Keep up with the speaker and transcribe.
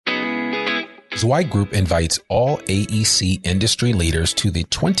Zweig Group invites all AEC industry leaders to the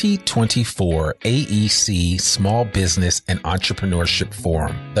 2024 AEC Small Business and Entrepreneurship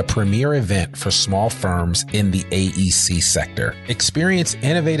Forum, the premier event for small firms in the AEC sector. Experience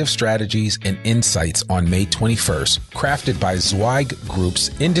innovative strategies and insights on May 21st, crafted by Zweig Group's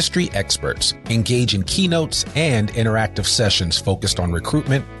industry experts. Engage in keynotes and interactive sessions focused on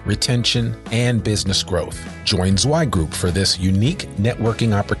recruitment, retention, and business growth. Join Zweig Group for this unique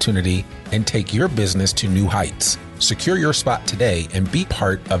networking opportunity and take your business to new heights. Secure your spot today and be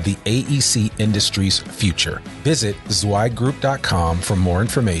part of the AEC industry's future. Visit zweiggroup.com for more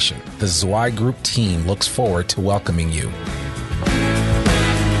information. The Zweig Group team looks forward to welcoming you.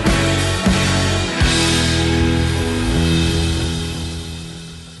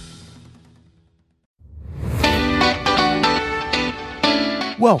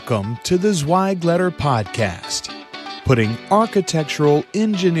 Welcome to the Zweig Letter Podcast, putting architectural,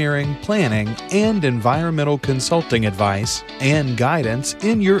 engineering, planning, and environmental consulting advice and guidance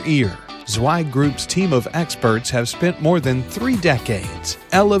in your ear. Zweig Group's team of experts have spent more than 3 decades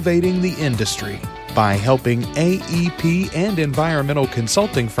elevating the industry by helping AEP and environmental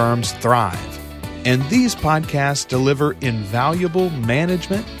consulting firms thrive. And these podcasts deliver invaluable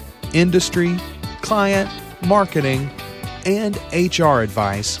management, industry, client, marketing, and HR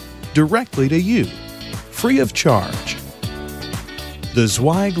advice directly to you, free of charge. The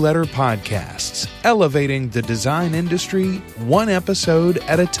Zweig Letter Podcasts, elevating the design industry one episode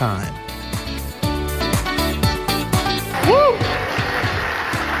at a time. Woo!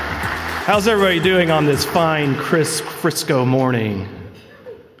 How's everybody doing on this fine, crisp Frisco morning?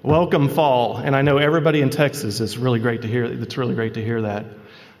 Welcome fall, and I know everybody in Texas is really great to hear. It's really great to hear that.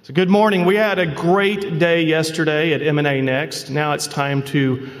 So good morning. We had a great day yesterday at M&A Next. Now it's time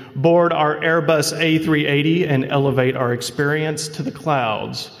to board our Airbus A380 and elevate our experience to the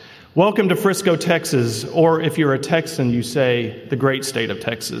clouds. Welcome to Frisco, Texas, or if you're a Texan, you say the great state of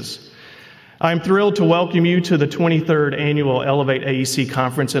Texas. I'm thrilled to welcome you to the 23rd Annual Elevate AEC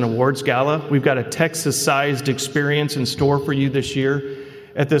Conference and Awards Gala. We've got a Texas-sized experience in store for you this year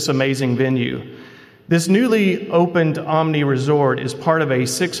at this amazing venue. This newly opened Omni Resort is part of a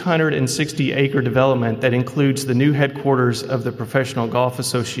 660-acre development that includes the new headquarters of the Professional Golf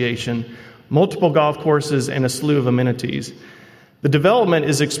Association, multiple golf courses, and a slew of amenities. The development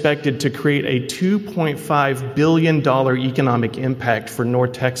is expected to create a $2.5 billion economic impact for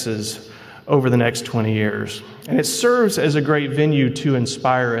North Texas over the next 20 years. And it serves as a great venue to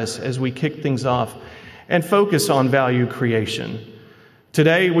inspire us as we kick things off and focus on value creation.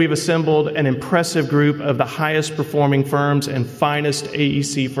 Today, we've assembled an impressive group of the highest performing firms and finest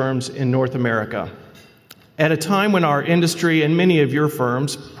AEC firms in North America. At a time when our industry and many of your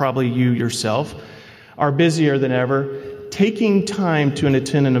firms, probably you yourself, are busier than ever, taking time to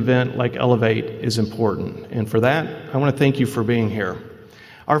attend an event like Elevate is important. And for that, I want to thank you for being here.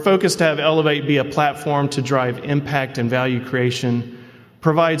 Our focus to have Elevate be a platform to drive impact and value creation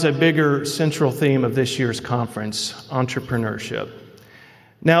provides a bigger central theme of this year's conference, entrepreneurship.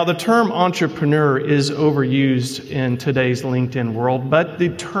 Now, the term entrepreneur is overused in today's LinkedIn world, but the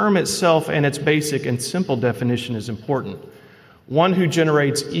term itself and its basic and simple definition is important. One who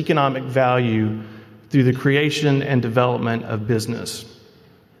generates economic value through the creation and development of business.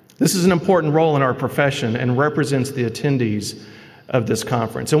 This is an important role in our profession and represents the attendees of this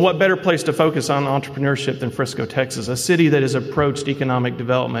conference. And what better place to focus on entrepreneurship than Frisco, Texas, a city that has approached economic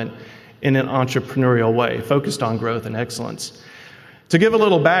development in an entrepreneurial way, focused on growth and excellence. To give a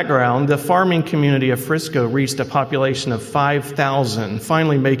little background, the farming community of Frisco reached a population of 5,000,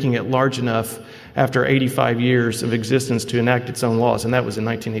 finally making it large enough after 85 years of existence to enact its own laws, and that was in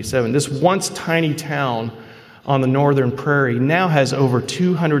 1987. This once tiny town on the northern prairie now has over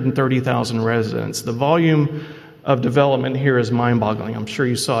 230,000 residents. The volume of development here is mind-boggling. I'm sure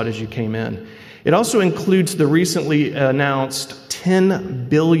you saw it as you came in. It also includes the recently announced $10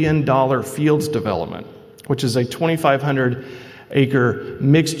 billion Fields development, which is a 2,500-acre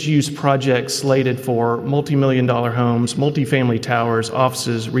mixed-use project slated for multi-million-dollar homes, multifamily towers,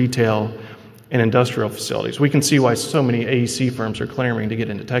 offices, retail, and industrial facilities. We can see why so many AEC firms are clamoring to get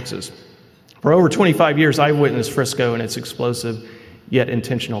into Texas. For over 25 years, I've witnessed Frisco and its explosive yet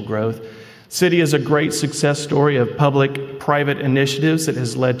intentional growth. City is a great success story of public-private initiatives that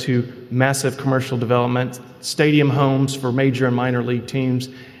has led to massive commercial development, stadium homes for major and minor league teams,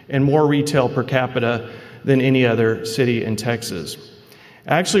 and more retail per capita than any other city in Texas.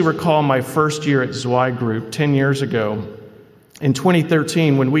 I actually recall my first year at Zweig Group 10 years ago, in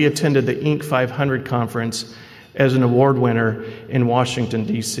 2013, when we attended the Inc. 500 conference as an award winner in Washington,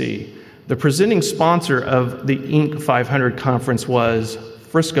 D.C. The presenting sponsor of the Inc. 500 conference was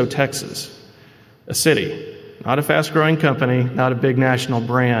Frisco, Texas. A city, not a fast-growing company, not a big national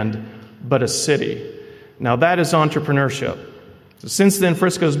brand, but a city. Now that is entrepreneurship. So since then,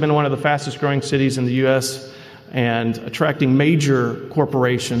 Frisco's been one of the fastest-growing cities in the U.S. and attracting major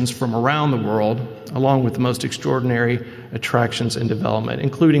corporations from around the world, along with the most extraordinary attractions in development,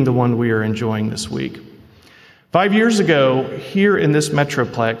 including the one we are enjoying this week. 5 years ago, here in this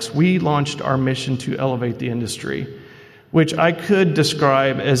Metroplex, we launched our mission to elevate the industry, which I could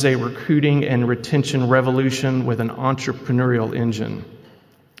describe as a recruiting and retention revolution with an entrepreneurial engine.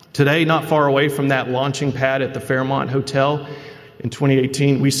 Today, not far away from that launching pad at the Fairmont Hotel, in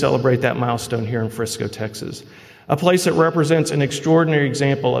 2018, we celebrate that milestone here in Frisco, Texas, a place that represents an extraordinary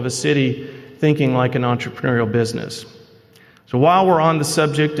example of a city thinking like an entrepreneurial business. So while we're on the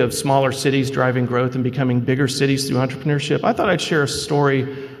subject of smaller cities driving growth and becoming bigger cities through entrepreneurship, I thought I'd share a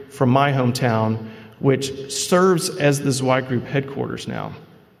story from my hometown, which serves as the Zwei Group headquarters now.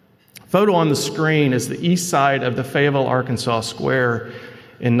 Photo on the screen is the east side of the Fayetteville, Arkansas Square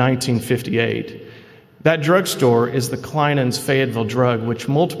in 1958. That drugstore is the Clinehens Fayetteville Drug, which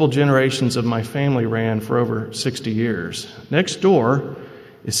multiple generations of my family ran for over 60 years. Next door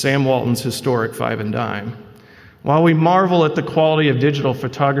is Sam Walton's historic Five and Dime. While we marvel at the quality of digital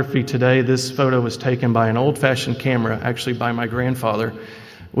photography today, this photo was taken by an old-fashioned camera, actually by my grandfather,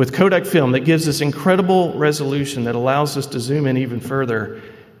 with Kodak film that gives us incredible resolution that allows us to zoom in even further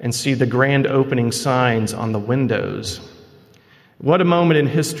and see the grand opening signs on the windows. What a moment in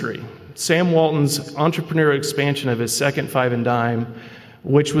history. Sam Walton's entrepreneurial expansion of his second Five and Dime,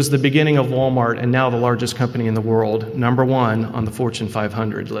 which was the beginning of Walmart and now the largest company in the world, number one on the Fortune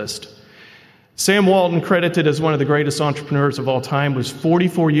 500 list. Sam Walton, credited as one of the greatest entrepreneurs of all time, was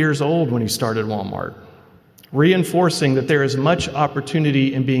 44 years old when he started Walmart, reinforcing that there is much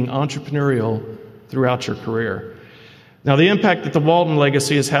opportunity in being entrepreneurial throughout your career. Now, the impact that the Walton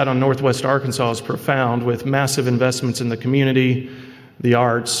legacy has had on Northwest Arkansas is profound, with massive investments in the community, the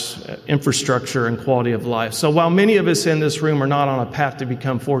arts, infrastructure, and quality of life. So while many of us in this room are not on a path to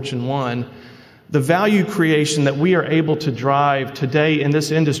become Fortune 1, the value creation that we are able to drive today in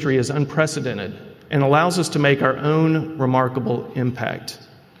this industry is unprecedented and allows us to make our own remarkable impact.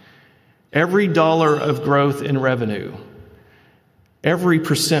 Every dollar of growth in revenue, every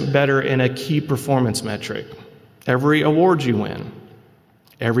 % better in a key performance metric, every award you win,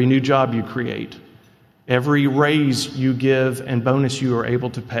 every new job you create, every raise you give and bonus you are able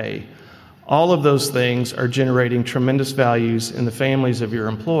to pay, all of those things are generating tremendous values in the families of your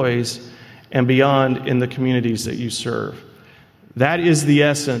employees and beyond in the communities that you serve. That is the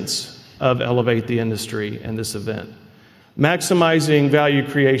essence of Elevate the Industry and this event. Maximizing value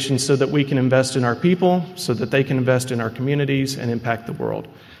creation so that we can invest in our people, so that they can invest in our communities and impact the world.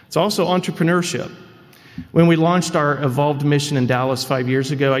 It's also entrepreneurship. When we launched our Evolved mission in Dallas 5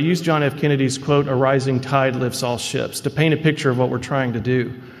 years ago, I used John F. Kennedy's quote, "A rising tide lifts all ships," to paint a picture of what we're trying to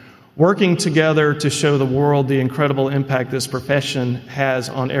do. Working together to show the world the incredible impact this profession has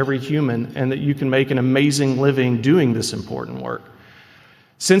on every human and that you can make an amazing living doing this important work.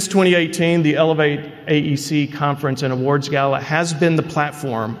 Since 2018, the Elevate AEC Conference and Awards Gala has been the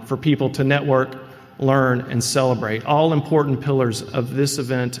platform for people to network, learn, and celebrate, all important pillars of this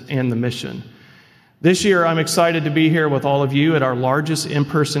event and the mission. This year, I'm excited to be here with all of you at our largest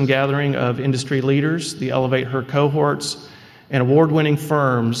in-person gathering of industry leaders, the Elevate Her cohorts, and award-winning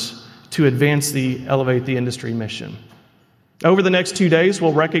firms to advance the Elevate the Industry mission. Over the next 2 days,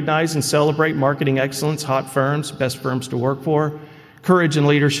 we'll recognize and celebrate marketing excellence, hot firms, best firms to work for, courage and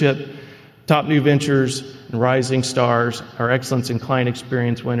leadership, top new ventures, and rising stars, our excellence in client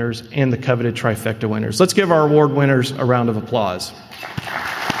experience winners, and the coveted trifecta winners. Let's give our award winners a round of applause.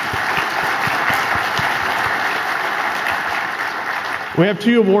 We have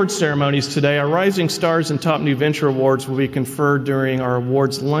 2 awards ceremonies today. Our Rising Stars and Top New Venture Awards will be conferred during our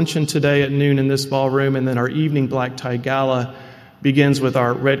awards luncheon today at noon in this ballroom, and then our evening black tie gala begins with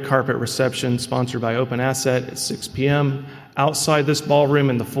our red carpet reception sponsored by Open Asset at 6 p.m. outside this ballroom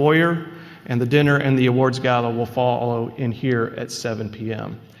in the foyer, and the dinner and the awards gala will follow in here at 7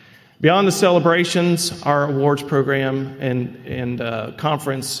 p.m. Beyond the celebrations, our awards program and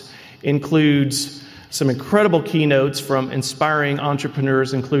conference includes some incredible keynotes from inspiring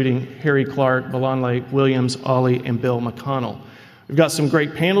entrepreneurs, including Harry Clark, Balanle Williams, Ollie, and Bill McConnell. We've got some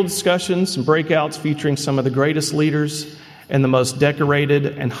great panel discussions, some breakouts featuring some of the greatest leaders and the most decorated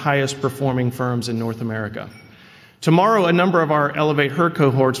and highest performing firms in North America. Tomorrow, a number of our Elevate Her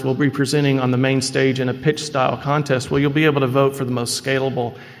cohorts will be presenting on the main stage in a pitch-style contest where you'll be able to vote for the most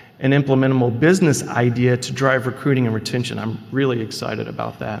scalable and implementable business idea to drive recruiting and retention. I'm really excited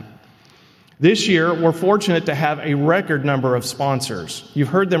about that. This year, we're fortunate to have a record number of sponsors. You've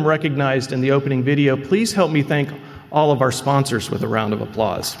heard them recognized in the opening video. Please help me thank all of our sponsors with a round of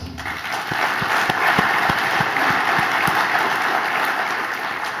applause.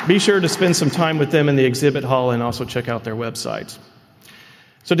 Be sure to spend some time with them in the exhibit hall and also check out their websites.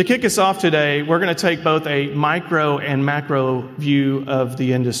 So to kick us off today, we're going to take both a micro and macro view of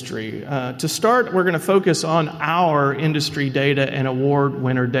the industry. To start, we're going to focus on our industry data and award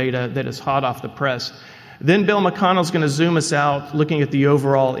winner data that is hot off the press. Then Bill McConnell is going to zoom us out, looking at the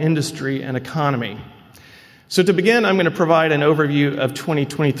overall industry and economy. So to begin, I'm going to provide an overview of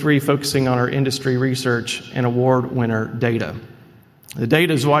 2023, focusing on our industry research and award winner data. The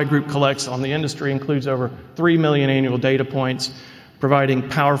data Zwei Group collects on the industry includes over 3 million annual data points, providing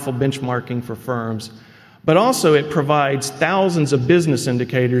powerful benchmarking for firms. But also it provides thousands of business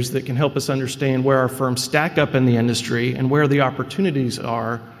indicators that can help us understand where our firms stack up in the industry and where the opportunities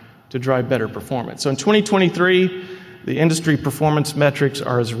are to drive better performance. So in 2023, the industry performance metrics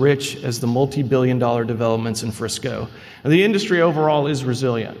are as rich as the multi-billion-dollar developments in Frisco. And the industry overall is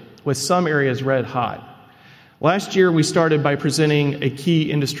resilient, with some areas red hot. Last year, we started by presenting a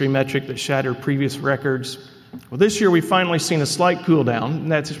key industry metric that shattered previous records. Well, this year, we've finally seen a slight cool down,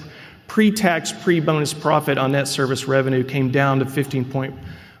 and that's pre-tax, pre-bonus profit on net service revenue came down to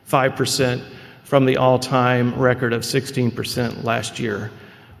 15.5% from the all-time record of 16% last year,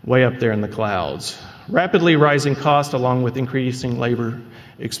 way up there in the clouds. Rapidly rising costs, along with increasing labor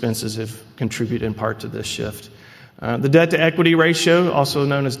expenses, have contributed in part to this shift. The debt-to-equity ratio, also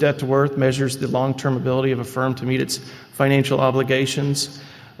known as debt-to-worth, measures the long-term ability of a firm to meet its financial obligations.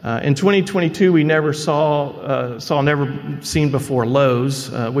 In 2022, we never saw never seen before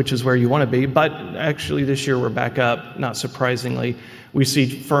lows, which is where you want to be. But actually, this year we're back up. Not surprisingly, we see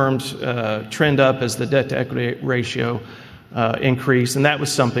firms trend up as the debt-to-equity ratio increase, and that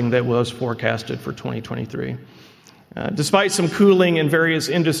was something that was forecasted for 2023. Despite some cooling in various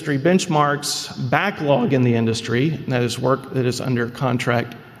industry benchmarks, backlog in the industry, that is work that is under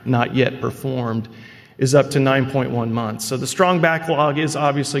contract, not yet performed, is up to 9.1 months. So the strong backlog is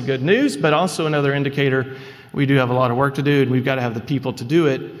obviously good news, but also another indicator we do have a lot of work to do, and we've got to have the people to do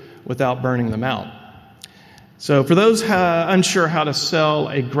it without burning them out. So for those unsure how to sell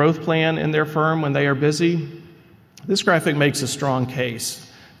a growth plan in their firm when they are busy, this graphic makes a strong case.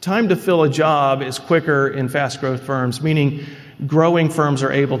 Time to fill a job is quicker in fast growth firms, meaning growing firms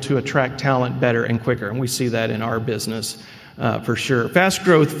are able to attract talent better and quicker, and we see that in our business for sure. Fast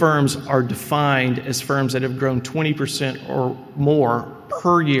growth firms are defined as firms that have grown 20% or more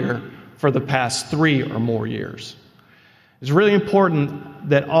per year for the past 3 or more years. It's really important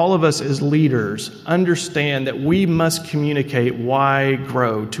that all of us as leaders understand that we must communicate why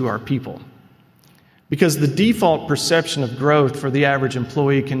grow to our people. Because the default perception of growth for the average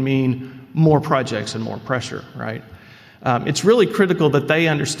employee can mean more projects and more pressure, right? It's really critical that they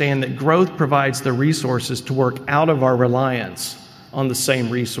understand that growth provides the resources to work out of our reliance on the same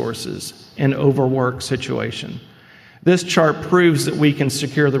resources in overwork situation. This chart proves that we can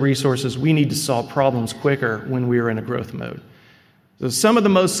secure the resources we need to solve problems quicker when we are in a growth mode. So some of the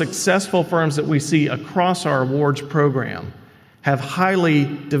most successful firms that we see across our awards program have highly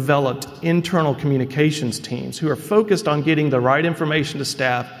developed internal communications teams who are focused on getting the right information to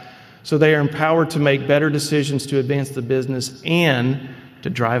staff so they are empowered to make better decisions to advance the business and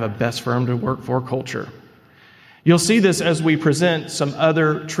to drive a best firm to work for culture. You'll see this as we present some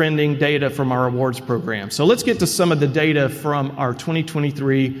other trending data from our awards program. So let's get to some of the data from our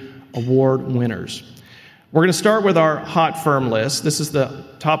 2023 award winners. We're going to start with our hot firm list. This is the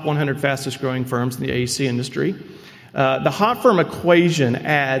top 100 fastest growing firms in the AEC industry. The hot firm equation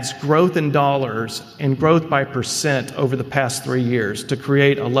adds growth in dollars and growth by percent over the past 3 years to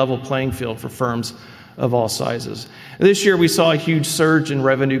create a level playing field for firms of all sizes. This year we saw a huge surge in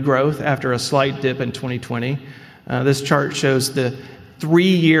revenue growth after a slight dip in 2020. This chart shows the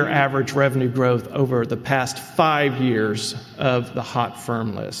 3-year average revenue growth over the past 5 years of the hot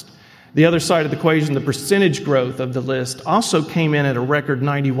firm list. The other side of the equation, the percentage growth of the list, also came in at a record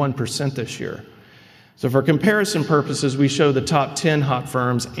 91% this year. So for comparison purposes, we show the top 10 hot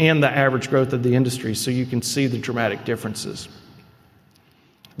firms and the average growth of the industry so you can see the dramatic differences.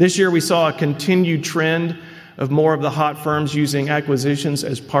 This year we saw a continued trend of more of the hot firms using acquisitions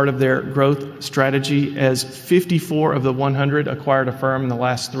as part of their growth strategy, as 54 of the 100 acquired a firm in the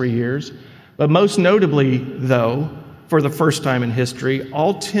last 3 years. But most notably, though, for the first time in history,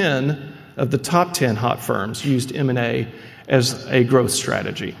 all 10 of the top 10 hot firms used M&A as a growth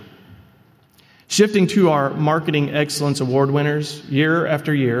strategy. Shifting to our Marketing Excellence Award winners, year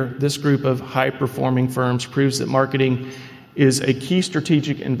after year, this group of high-performing firms proves that marketing is a key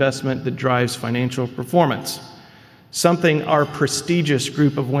strategic investment that drives financial performance, something our prestigious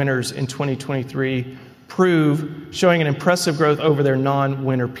group of winners in 2023 prove, showing an impressive growth over their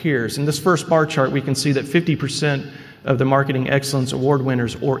non-winner peers. In this first bar chart, we can see that 50% of the Marketing Excellence Award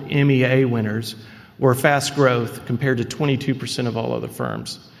winners, or MEA winners, were fast growth compared to 22% of all other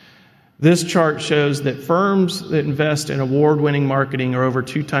firms. This chart shows that firms that invest in award-winning marketing are over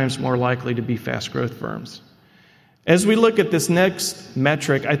 2 times more likely to be fast growth firms. As we look at this next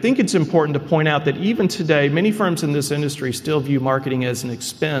metric, I think it's important to point out that even today, many firms in this industry still view marketing as an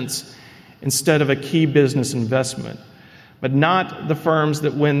expense instead of a key business investment. But not the firms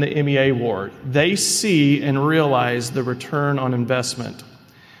that win the MEA award. They see and realize the return on investment.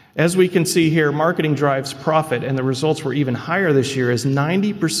 As we can see here, marketing drives profit, and the results were even higher this year as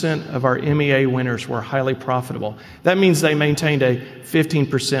 90% of our MEA winners were highly profitable. That means they maintained a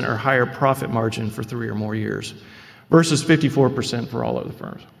 15% or higher profit margin for 3 or more years, versus 54% for all other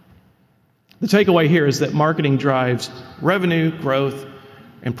firms. The takeaway here is that marketing drives revenue, growth,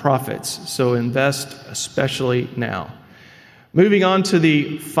 and profits, so invest especially now. Moving on to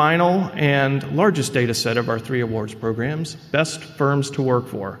the final and largest data set of our 3 awards programs, Best Firms to Work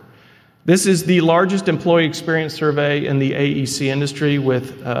For. This is the largest employee experience survey in the AEC industry,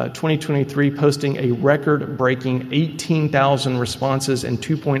 with 2023 posting a record-breaking 18,000 responses and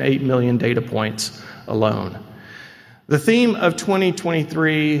 2.8 million data points alone. The theme of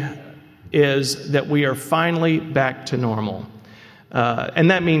 2023 is that we are finally back to normal. And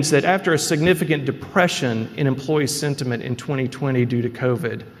that means that after a significant depression in employee sentiment in 2020 due to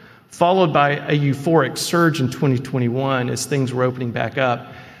COVID, followed by a euphoric surge in 2021 as things were opening back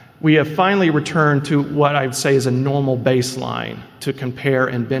up, we have finally returned to what I would say is a normal baseline to compare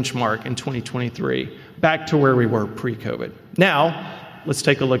and benchmark in 2023, back to where we were pre-COVID. Now, let's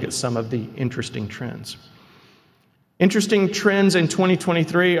take a look at some of the interesting trends. Interesting trends in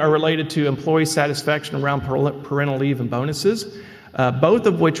 2023 are related to employee satisfaction around parental leave and bonuses, both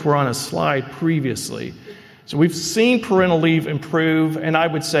of which were on a slide previously. So we've seen parental leave improve, and I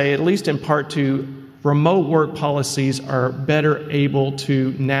would say, at least in part, to remote work policies are better able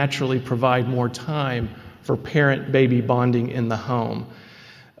to naturally provide more time for parent-baby bonding in the home.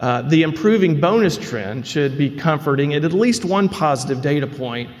 The improving bonus trend should be comforting at least one positive data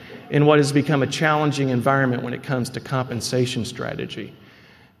point in what has become a challenging environment when it comes to compensation strategy.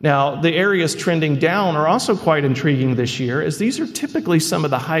 Now, the areas trending down are also quite intriguing this year, as these are typically some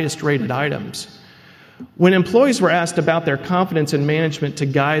of the highest rated items. When employees were asked about their confidence in management to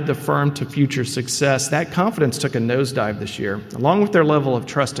guide the firm to future success, that confidence took a nosedive this year, along with their level of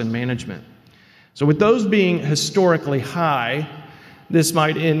trust in management. So with those being historically high, this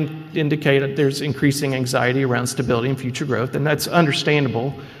might indicate that there's increasing anxiety around stability and future growth, and that's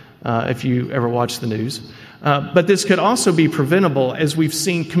understandable if you ever watch the news. But this could also be preventable, as we've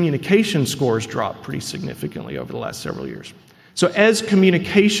seen communication scores drop pretty significantly over the last several years. So as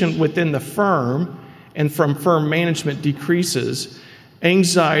communication within the firm and from firm management decreases,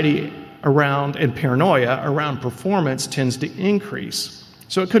 anxiety around and paranoia around performance tends to increase.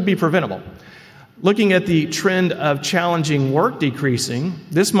 So it could be preventable. Looking at the trend of challenging work decreasing,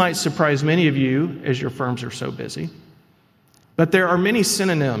 this might surprise many of you as your firms are so busy. But there are many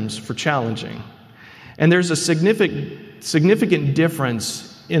synonyms for challenging. And there's a significant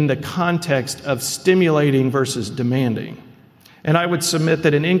difference in the context of stimulating versus demanding. And I would submit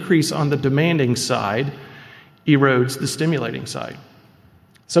that an increase on the demanding side erodes the stimulating side.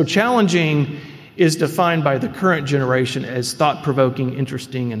 So challenging is defined by the current generation as thought-provoking,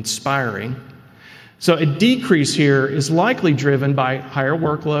 interesting, inspiring. So a decrease here is likely driven by higher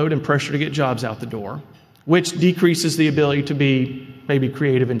workload and pressure to get jobs out the door, which decreases the ability to be maybe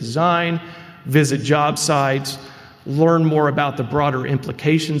creative in design, visit job sites, learn more about the broader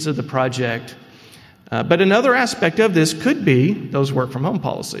implications of the project. But another aspect of this could be those work-from-home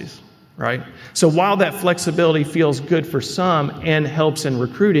policies, right? So while that flexibility feels good for some and helps in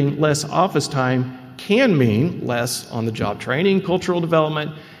recruiting, less office time can mean less on-the-job training, cultural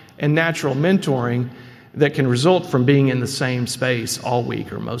development, and natural mentoring that can result from being in the same space all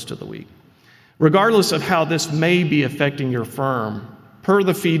week or most of the week. Regardless of how this may be affecting your firm, per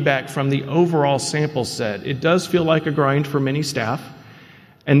the feedback from the overall sample set, it does feel like a grind for many staff,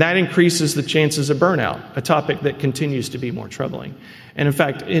 and that increases the chances of burnout, a topic that continues to be more troubling. And in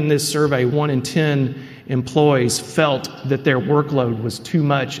fact, in this survey, 1 in 10 employees felt that their workload was too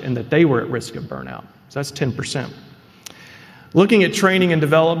much and that they were at risk of burnout. So that's 10%. Looking at training and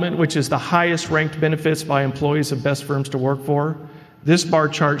development, which is the highest ranked benefits by employees of best firms to work for, this bar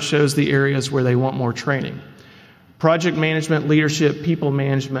chart shows the areas where they want more training. Project management, leadership, people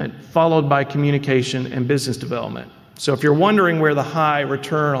management, followed by communication and business development. So if you're wondering where the high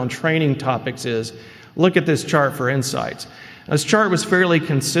return on training topics is, look at this chart for insights. This chart was fairly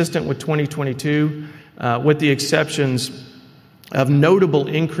consistent with 2022, with the exceptions of notable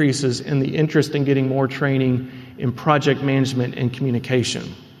increases in the interest in getting more training in project management and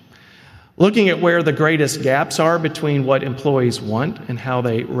communication. Looking at where the greatest gaps are between what employees want and how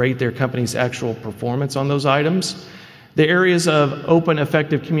they rate their company's actual performance on those items, the areas of open,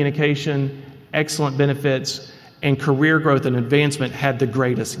 effective communication, excellent benefits, and career growth and advancement had the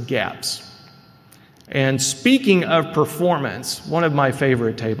greatest gaps. And speaking of performance, one of my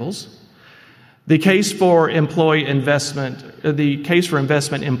favorite tables, the case for investment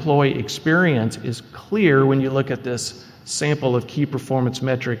employee experience is clear when you look at this sample of key performance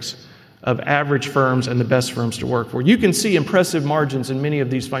metrics of average firms and the best firms to work for. You can see impressive margins in many of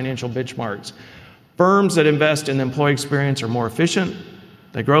these financial benchmarks. Firms that invest in employee experience are more efficient,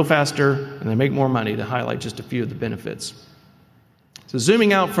 they grow faster, and they make more money, to highlight just a few of the benefits. So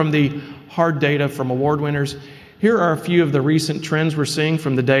zooming out from the hard data from award winners, here are a few of the recent trends we're seeing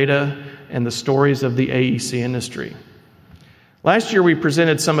from the data and the stories of the AEC industry. Last year, we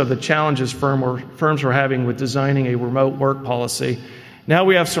presented some of the challenges firms were having with designing a remote work policy. Now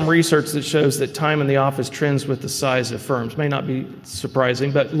we have some research that shows that time in the office trends with the size of firms. May not be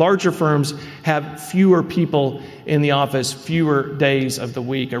surprising, but larger firms have fewer people in the office, fewer days of the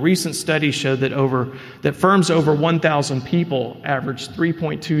week. A recent study showed that firms over 1,000 people average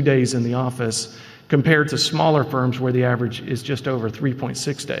 3.2 days in the office, compared to smaller firms where the average is just over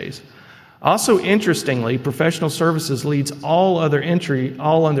 3.6 days. Also, interestingly, professional services leads all other industries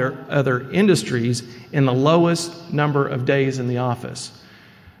in the lowest number of days in the office.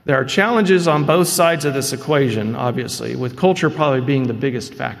 There are challenges on both sides of this equation, obviously, with culture probably being the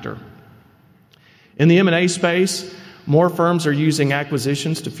biggest factor. In the M&A space, more firms are using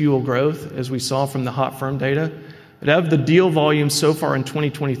acquisitions to fuel growth, as we saw from the hot firm data. But of the deal volume so far in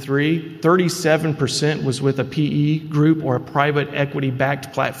 2023, 37% was with a PE group or a private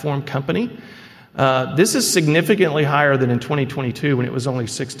equity-backed platform company. This is significantly higher than in 2022 when it was only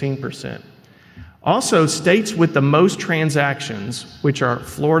 16%. Also, states with the most transactions, which are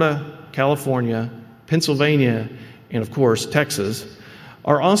Florida, California, Pennsylvania, and of course, Texas,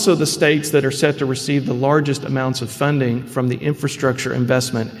 are also the states that are set to receive the largest amounts of funding from the Infrastructure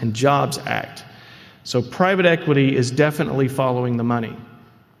Investment and Jobs Act. So private equity is definitely following the money.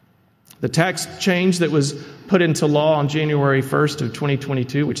 The tax change that was put into law on January 1st of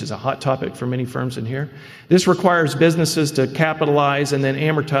 2022, which is a hot topic for many firms in here, this requires businesses to capitalize and then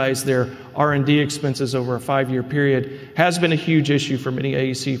amortize their R&D expenses over a 5-year period, has been a huge issue for many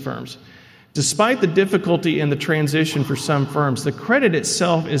AEC firms. Despite the difficulty in the transition for some firms, the credit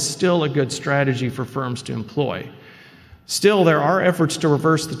itself is still a good strategy for firms to employ. Still, there are efforts to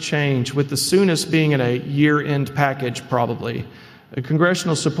reverse the change, with the soonest being in a year-end package, probably.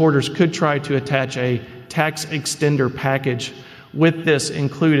 Congressional supporters could try to attach a tax extender package with this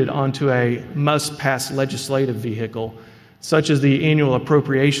included onto a must-pass legislative vehicle, such as the annual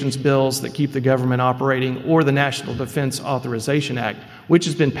appropriations bills that keep the government operating, or the National Defense Authorization Act, which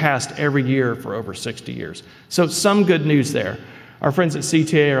has been passed every year for over 60 years. So some good news there. Our friends at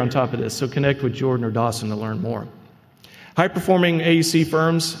CTA are on top of this, so connect with Jordan or Dawson to learn more. High-performing AEC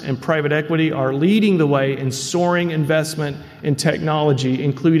firms and private equity are leading the way in soaring investment in technology,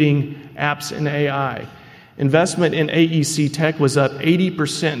 including apps and AI. Investment in AEC tech was up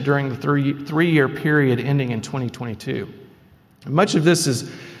 80% during the three-year period ending in 2022. Much of this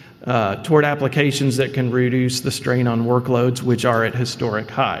is toward applications that can reduce the strain on workloads, which are at historic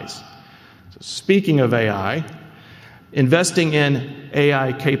highs. So speaking of AI, investing in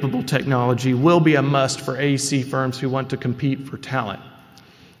AI-capable technology will be a must for AEC firms who want to compete for talent.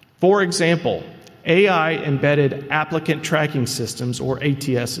 For example, AI-embedded applicant tracking systems, or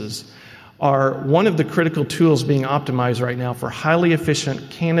ATSs, are one of the critical tools being optimized right now for highly efficient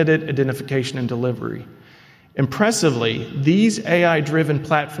candidate identification and delivery. Impressively, these AI-driven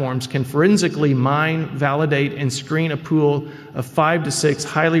platforms can forensically mine, validate, and screen a pool of 5 to 6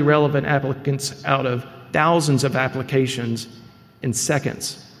 highly relevant applicants out of thousands of applications in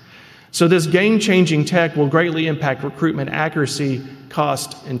seconds. So this game-changing tech will greatly impact recruitment accuracy,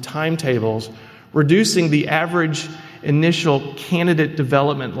 cost, and timetables, reducing the average initial candidate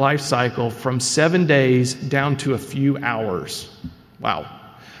development life cycle from 7 days down to a few hours. Wow.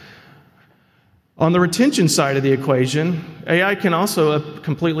 On the retention side of the equation, AI can also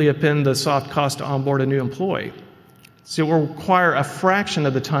completely upend the soft cost to onboard a new employee. So it will require a fraction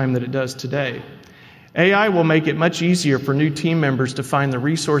of the time that it does today. AI will make it much easier for new team members to find the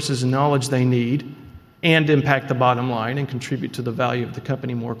resources and knowledge they need, and impact the bottom line and contribute to the value of the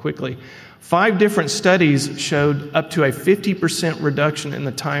company more quickly. 5 different studies showed up to a 50% reduction in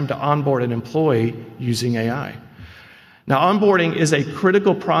the time to onboard an employee using AI. Now, onboarding is a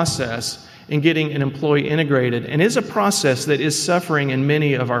critical process in getting an employee integrated, and is a process that is suffering in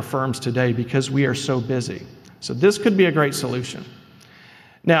many of our firms today because we are so busy. So this could be a great solution.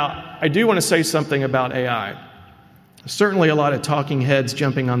 Now, I do want to say something about AI. Certainly a lot of talking heads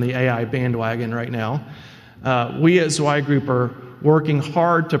jumping on the AI bandwagon right now. We at Zwei Group are working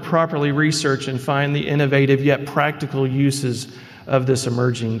hard to properly research and find the innovative yet practical uses of this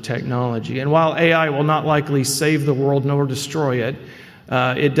emerging technology. And while AI will not likely save the world nor destroy it,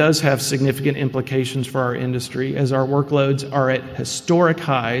 it does have significant implications for our industry, as our workloads are at historic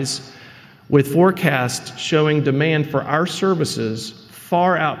highs, with forecasts showing demand for our services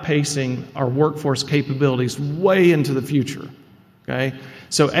far outpacing our workforce capabilities way into the future. Okay?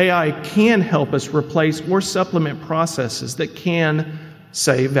 So AI can help us replace or supplement processes that can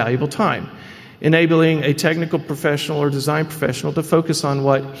save valuable time, enabling a technical professional or design professional to focus on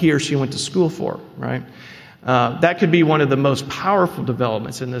what he or she went to school for, right? That could be one of the most powerful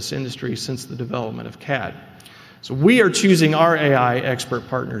developments in this industry since the development of CAD. So we are choosing our AI expert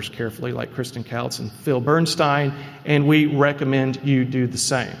partners carefully, like Kristen Kautz and Phil Bernstein, and we recommend you do the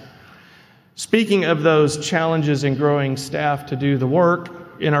same. Speaking of those challenges in growing staff to do the work,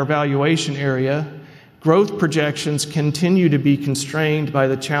 in our valuation area, growth projections continue to be constrained by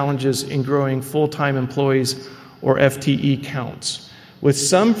the challenges in growing full-time employees or FTE counts, with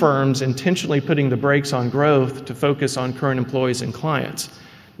some firms intentionally putting the brakes on growth to focus on current employees and clients.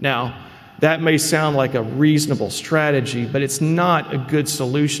 Now, that may sound like a reasonable strategy, but it's not a good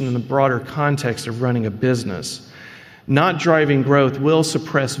solution in the broader context of running a business. Not driving growth will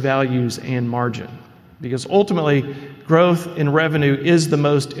suppress values and margin, because ultimately, growth in revenue is the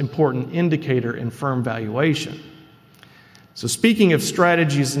most important indicator in firm valuation. So speaking of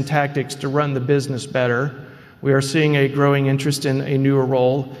strategies and tactics to run the business better, we are seeing a growing interest in a newer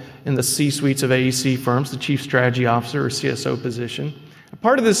role in the C-suites of AEC firms, the Chief Strategy Officer or CSO position.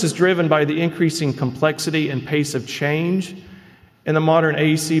 Part of this is driven by the increasing complexity and pace of change in the modern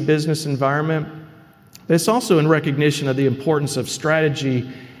AEC business environment. But it's also in recognition of the importance of strategy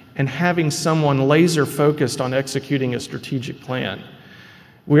and having someone laser focused on executing a strategic plan.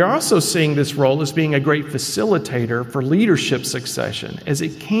 We are also seeing this role as being a great facilitator for leadership succession, as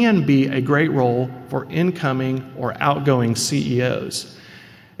it can be a great role for incoming or outgoing CEOs.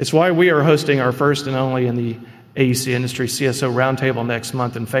 It's why we are hosting our first and only in the AEC Industry CSO Roundtable next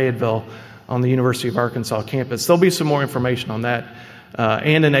month in Fayetteville on the University of Arkansas campus. There'll be some more information on that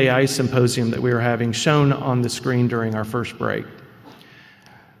and an AI symposium that we are having shown on the screen during our first break.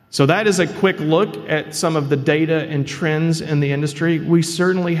 So that is a quick look at some of the data and trends in the industry. We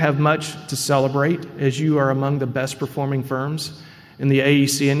certainly have much to celebrate, as you are among the best performing firms in the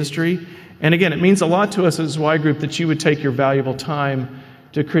AEC industry. And again, it means a lot to us as Zwei Group that you would take your valuable time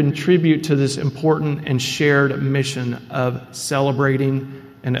to contribute to this important and shared mission of celebrating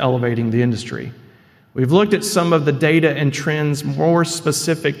and elevating the industry. We've looked at some of the data and trends more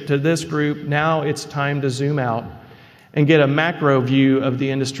specific to this group. Now it's time to zoom out and get a macro view of the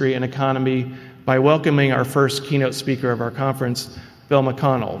industry and economy by welcoming our first keynote speaker of our conference, Bill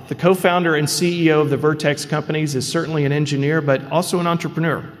McConnell. The co-founder and CEO of the Vertex Companies is certainly an engineer, but also an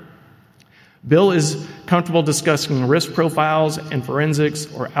entrepreneur. Bill is comfortable discussing risk profiles and forensics,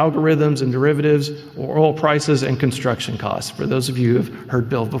 or algorithms and derivatives, or oil prices and construction costs. For those of you who have heard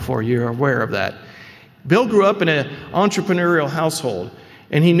Bill before, you're aware of that. Bill grew up in an entrepreneurial household,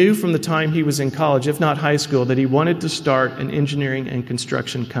 and he knew from the time he was in college, if not high school, that he wanted to start an engineering and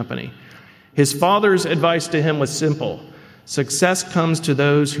construction company. His father's advice to him was simple: success comes to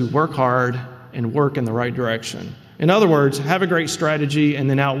those who work hard and work in the right direction. In other words, have a great strategy and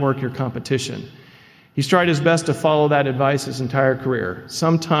then outwork your competition. He's tried his best to follow that advice his entire career.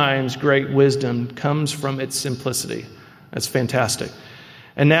 Sometimes great wisdom comes from its simplicity. That's fantastic.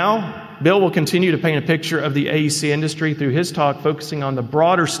 And now, Bill will continue to paint a picture of the AEC industry through his talk focusing on the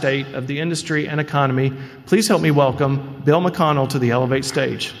broader state of the industry and economy. Please help me welcome Bill McConnell to the Elevate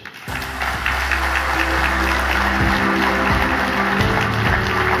stage.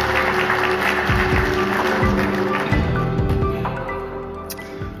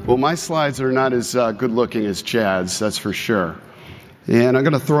 Well, my slides are not as good looking as Chad's, that's for sure. And I'm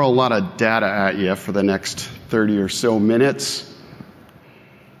going to throw a lot of data at you for the next 30 or so minutes.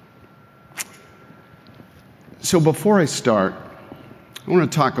 So before I start, I want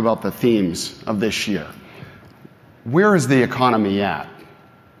to talk about the themes of this year. Where is the economy at?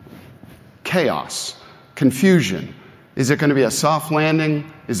 Chaos, confusion. Is it going to be a soft landing?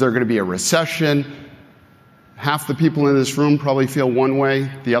 Is there going to be a recession? half the people in this room probably feel one way,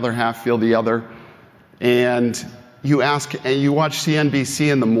 the other half feel the other. And you watch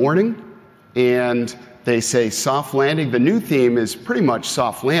CNBC in the morning, and they say soft landing. The new theme is pretty much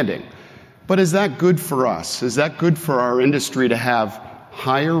soft landing. But is that good for us? Is that good for our industry to have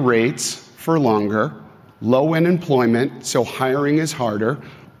higher rates for longer, low unemployment, so hiring is harder?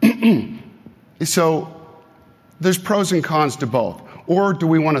 So there's pros and cons to both. Or do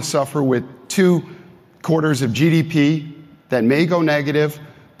we want to suffer with 2 quarters of GDP that may go negative,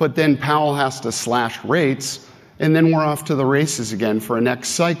 but then Powell has to slash rates, and then we're off to the races again for a next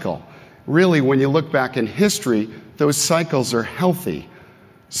cycle? Really, when you look back in history, those cycles are healthy.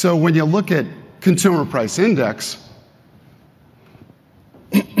 So when you look at consumer price index,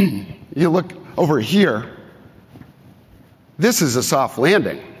 you look over here, this is a soft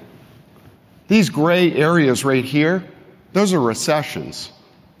landing. These gray areas right here, those are recessions.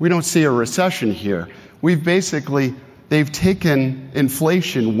 We don't see a recession here. They've taken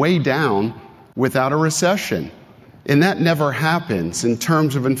inflation way down without a recession. And that never happens. In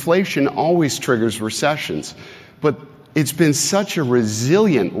terms of inflation, always triggers recessions. But it's been such a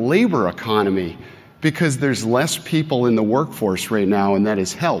resilient labor economy because there's less people in the workforce right now, and that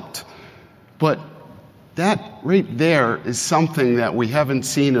has helped. But that right there is something that we haven't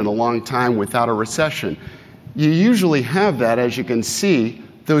seen in a long time without a recession. You usually have that, as you can see,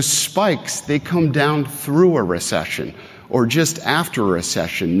 those spikes, they come down through a recession or just after a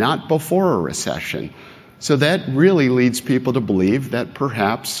recession, not before a recession. So that really leads people to believe that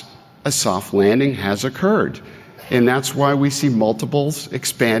perhaps a soft landing has occurred. And that's why we see multiples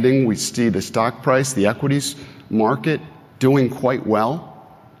expanding. We see the stock price, the equities market doing quite well.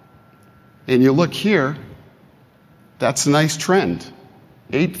 And you look here, that's a nice trend.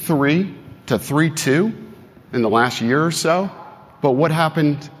 8.3 to 3.2 in the last year or so. But what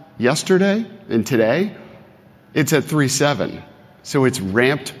happened yesterday and today? It's at 3.7. So it's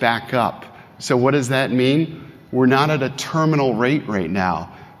ramped back up. So what does that mean? We're not at a terminal rate right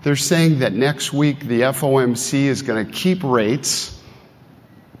now. They're saying that next week the FOMC is going to keep rates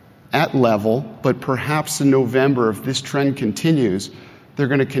at level, but perhaps in November, if this trend continues, they're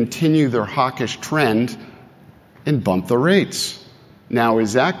going to continue their hawkish trend and bump the rates. Now,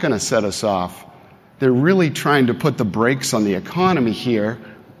 is that going to set us off? They're really trying to put the brakes on the economy here,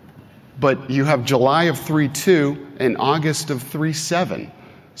 but you have July of 3.2 and August of 3.7.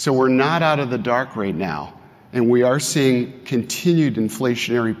 So we're not out of the dark right now. And we are seeing continued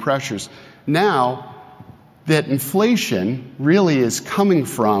inflationary pressures. Now that inflation really is coming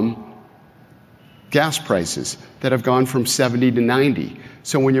from gas prices that have gone from 70 to 90.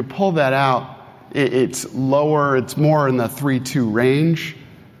 So when you pull that out, it's lower, it's more in the 3.2 range,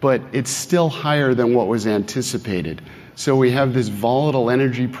 but it's still higher than what was anticipated. So we have this volatile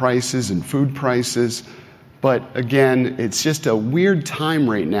energy prices and food prices. But again, it's just a weird time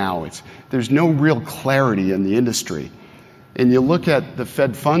right now. There's no real clarity in the industry. And you look at the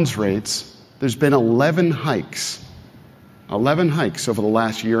Fed funds rates, there's been 11 hikes. 11 hikes over the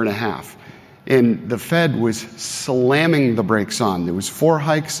last year and a half. And the Fed was slamming the brakes on. There was 4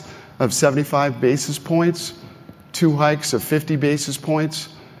 hikes of 75 basis points, 2 hikes of 50 basis points.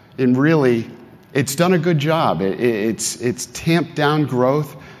 And really, it's done a good job. It's tamped down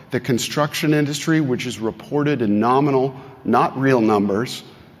growth. The construction industry, which is reported in nominal, not real numbers,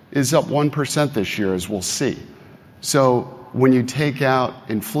 is up 1% this year, as we'll see. So when you take out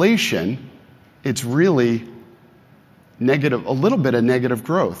inflation, it's really negative, a little bit of negative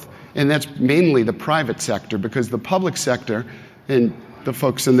growth. And that's mainly the private sector, because the public sector, and the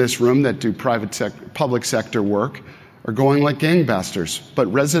folks in this room that do public sector work, are going like gangbusters. But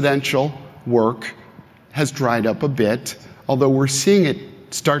residential work has dried up a bit, although we're seeing it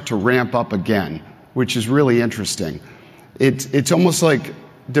start to ramp up again, which is really interesting. It's almost like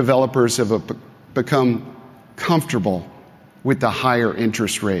developers have become comfortable with the higher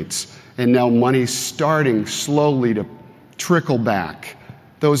interest rates, and now money's starting slowly to trickle back.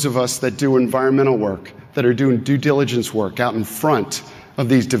 Those of us that do environmental work, that are doing due diligence work out in front of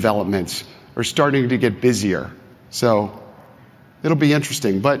these developments, are starting to get busier. So it'll be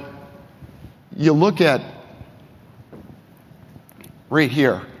interesting. But you look at right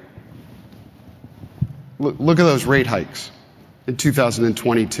here. Look at those rate hikes in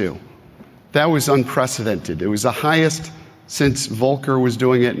 2022. That was unprecedented. It was the highest since Volcker was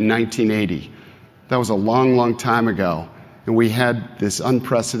doing it in 1980. That was a long, long time ago. And we had this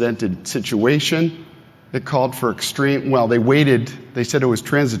unprecedented situation that called for extreme, well, they said it was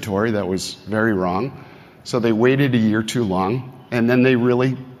transitory. That was very wrong. So they waited a year too long, and then they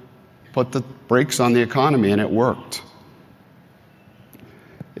really put the brakes on the economy, and it worked.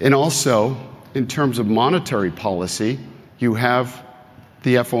 And also, in terms of monetary policy, you have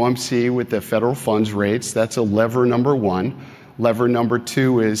the FOMC with the federal funds rates. That's a lever number one. Lever number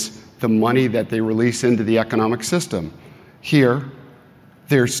two is the money that they release into the economic system. Here,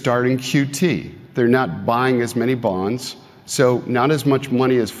 they're starting QT. They're not buying as many bonds, so not as much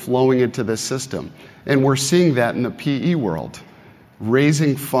money is flowing into the system. And we're seeing that in the PE world.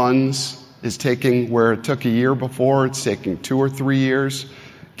 Raising funds is taking where it took a year before, it's taking 2 or 3 years.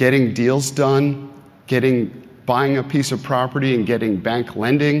 Getting deals done, buying a piece of property and getting bank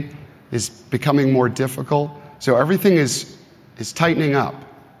lending is becoming more difficult. So everything is tightening up.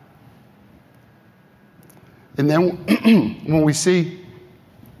 And then when we see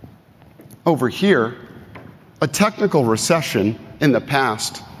over here, a technical recession in the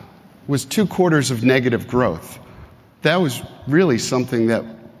past was 2 quarters of negative growth. That was really something that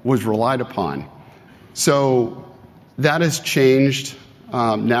was relied upon. So that has changed.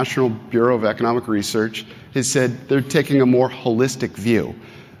 National Bureau of Economic Research has said they're taking a more holistic view.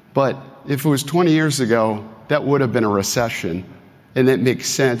 But if it was 20 years ago, that would have been a recession. And that makes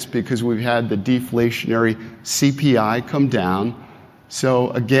sense because we've had the deflationary CPI come down. So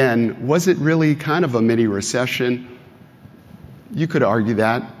again, was it really kind of a mini recession? You could argue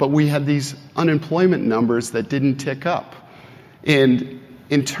that, but we had these unemployment numbers that didn't tick up. And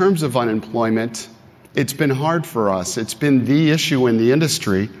in terms of unemployment, it's been hard for us. It's been the issue in the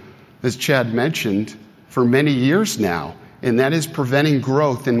industry, as Chad mentioned, for many years now, and that is preventing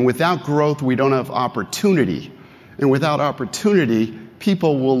growth. And without growth, we don't have opportunity. And without opportunity,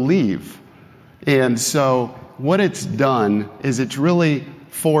 people will leave. And so what it's done is it's really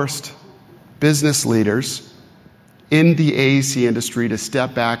forced business leaders in the AEC industry to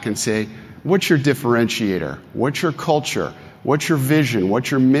step back and say, what's your differentiator? What's your culture? What's your vision?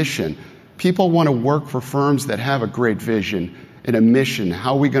 What's your mission? People want to work for firms that have a great vision and a mission.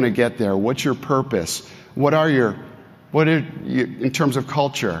 How are we going to get there? What's your purpose? What are you, in terms of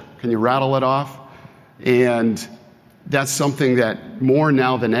culture? Can you rattle it off? And that's something that more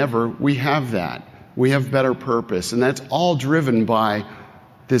now than ever, we have that. We have better purpose. And that's all driven by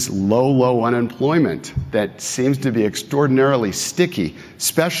this low unemployment that seems to be extraordinarily sticky,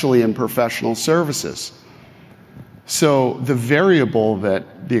 especially in professional services. So the variable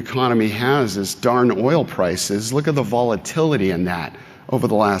that the economy has is darn oil prices. Look at the volatility in that over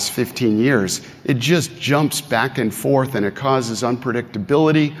the last 15 years. It just jumps back and forth, and it causes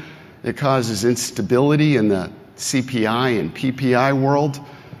unpredictability. It causes instability in the CPI and PPI world.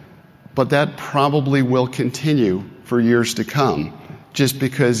 But that probably will continue for years to come, just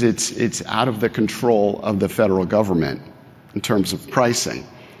because it's out of the control of the federal government in terms of pricing.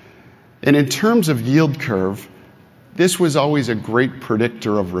 And in terms of yield curve, this was always a great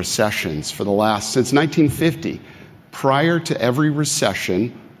predictor of recessions since 1950. Prior to every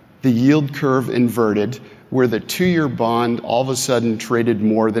recession, the yield curve inverted, where the 2-year bond all of a sudden traded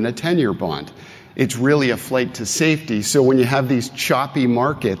more than a 10-year bond. It's really a flight to safety. So when you have these choppy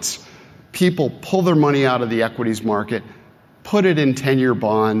markets, people pull their money out of the equities market, put it in 10-year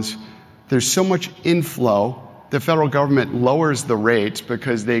bonds. There's so much inflow. The federal government lowers the rates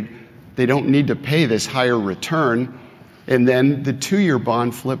because they don't need to pay this higher return. And then the 2-year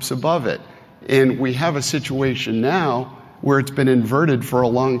bond flips above it. And we have a situation now where it's been inverted for a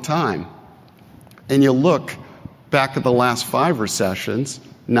long time. And you look back at the last 5 recessions,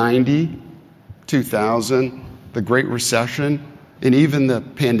 90, 2000, the Great Recession, and even the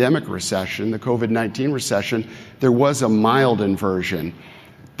pandemic recession, the COVID-19 recession, there was a mild inversion.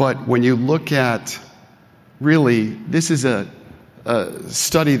 But when you look at, really, this is a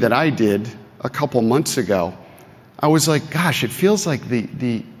study that I did a couple months ago. I was like, gosh, it feels like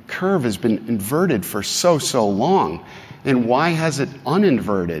the curve has been inverted for so long. And why has it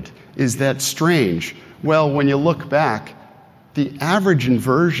uninverted? Is that strange? Well, when you look back, the average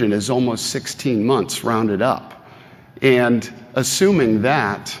inversion is almost 16 months rounded up. And assuming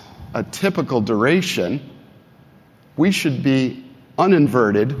that, a typical duration, we should be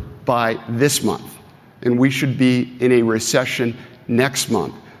uninverted by this month. And we should be in a recession next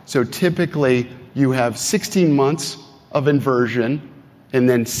month. So typically, you have 16 months of inversion and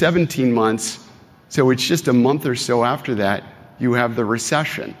then 17 months. So it's just a month or so after that, you have the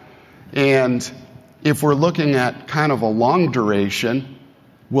recession. And if we're looking at kind of a long duration,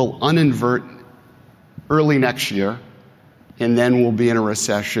 we'll uninvert early next year, and then we'll be in a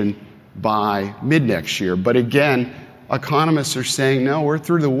recession by mid next year. But again, economists are saying, no, we're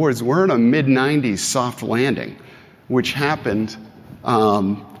through the woods. We're in a mid-90s soft landing, which happened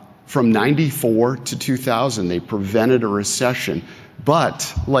from 94 to 2000. They prevented a recession.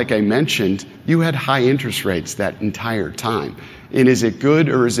 But like I mentioned, you had high interest rates that entire time. And is it good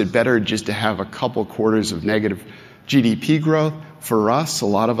or is it better just to have a couple quarters of negative GDP growth? For us, a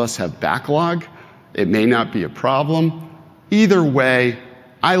lot of us have backlog. It may not be a problem. Either way,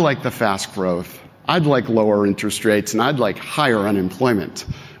 I like the fast growth. I'd like lower interest rates, and I'd like higher unemployment,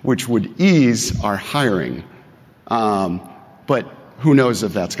 which would ease our hiring. But who knows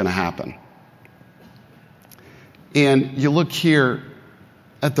if that's going to happen. And you look here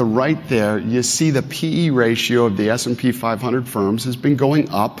at the right there, you see the PE ratio of the S&P 500 firms has been going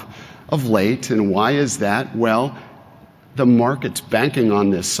up of late. And why is that? Well, the market's banking on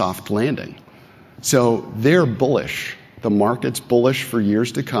this soft landing. So they're bullish. The market's bullish for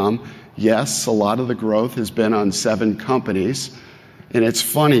years to come. Yes, a lot of the growth has been on 7 companies. And it's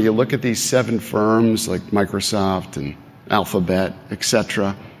funny, you look at these 7 firms like Microsoft and Alphabet,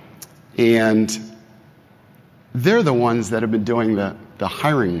 etc., and they're the ones that have been doing the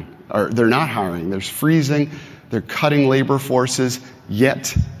hiring, or they're not hiring, they're freezing, they're cutting labor forces,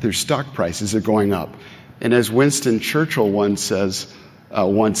 yet their stock prices are going up. And as Winston Churchill once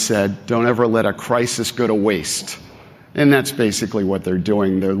said, don't ever let a crisis go to waste. And that's basically what they're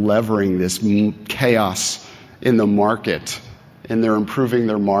doing. They're levering this chaos in the market, and they're improving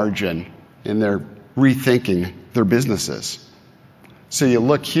their margin, and they're rethinking their businesses. So you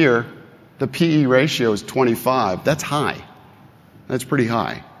look here, the PE ratio is 25. That's high. That's pretty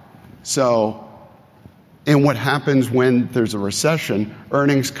high. So, and what happens when there's a recession?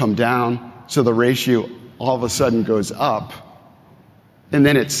 Earnings come down, so the ratio all of a sudden goes up, and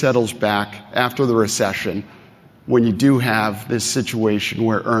then it settles back after the recession when you do have this situation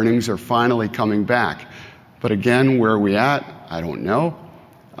where earnings are finally coming back. But again, where are we at? I don't know.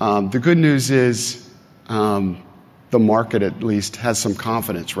 The good news is the market at least has some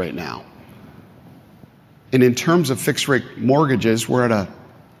confidence right now. And in terms of fixed rate mortgages, we're at a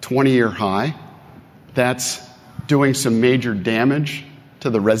 20-year high. That's doing some major damage to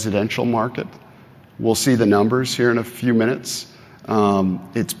the residential market. We'll see the numbers here in a few minutes.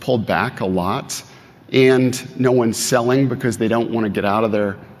 It's pulled back a lot, and no one's selling because they don't want to get out of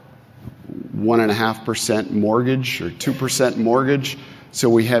their 1.5% mortgage or 2% mortgage. So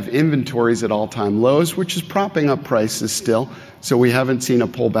we have inventories at all-time lows, which is propping up prices still. So we haven't seen a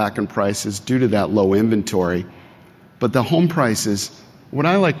pullback in prices due to that low inventory. But the home prices, what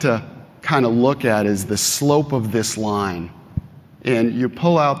I like to kind of look at is the slope of this line. And you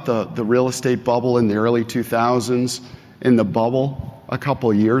pull out the real estate bubble in the early 2000s and the bubble a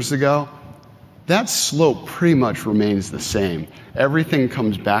couple years ago, that slope pretty much remains the same. Everything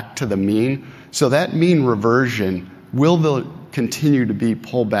comes back to the mean. So that mean reversion, will continue to be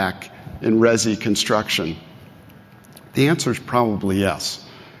pullback in resi construction? The answer is probably yes,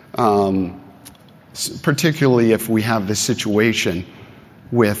 particularly if we have this situation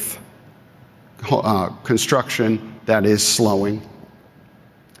with construction that is slowing.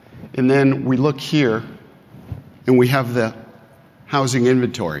 And then we look here, and we have the housing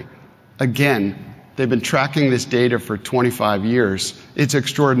inventory. Again, they've been tracking this data for 25 years. It's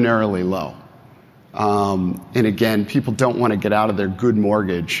extraordinarily low. And again, people don't want to get out of their good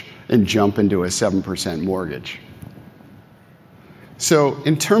mortgage and jump into a 7% mortgage. So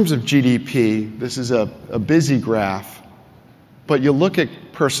in terms of GDP, this is a busy graph, but you look at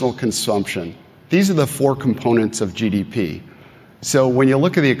personal consumption. These are the 4 components of GDP. So when you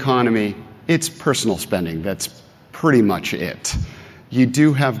look at the economy, it's personal spending. That's pretty much it. You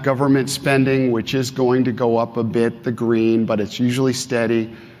do have government spending, which is going to go up a bit, the green, but it's usually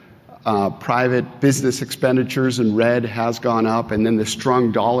steady. Private business expenditures in red has gone up, and then the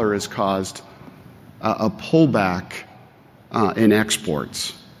strong dollar has caused a pullback in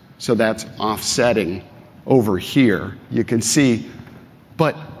exports. So that's offsetting over here. You can see,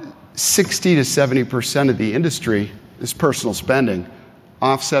 but 60 to 70% of the industry is personal spending,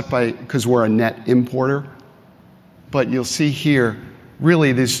 offset by, because we're a net importer. But you'll see here,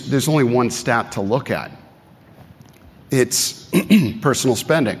 really there's only one stat to look at. It's personal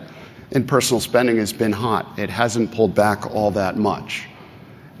spending. And personal spending has been hot. It hasn't pulled back all that much.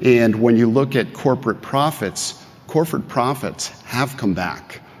 And when you look at corporate profits have come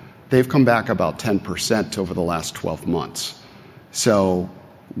back. They've come back about 10% over the last 12 months. So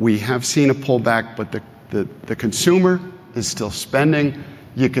we have seen a pullback, but the consumer is still spending.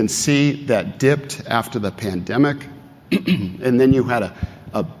 You can see that dipped after the pandemic. And then you had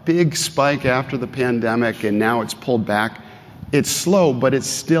a big spike after the pandemic, and now it's pulled back. It's slow, but it's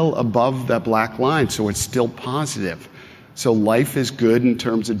still above that black line, so it's still positive. So life is good in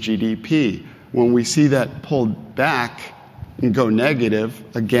terms of GDP. When we see that pulled back and go negative,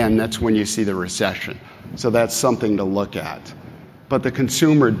 again, that's when you see the recession. So that's something to look at. but the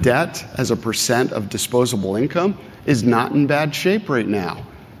consumer debt as a percent of disposable income is not in bad shape right now.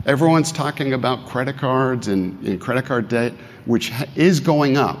 Everyone's talking about credit cards and credit card debt, which is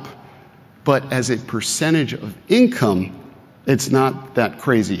going up. But as a percentage of income, it's not that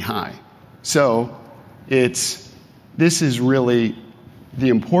crazy high. So this is really the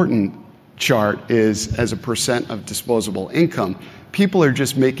important chart is as a percent of disposable income. People are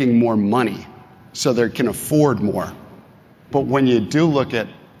just making more money, so they can afford more. But when you do look at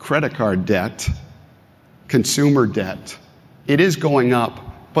credit card debt, consumer debt, it is going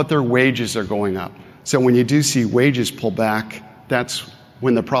up, but their wages are going up. So when you do see wages pull back, that's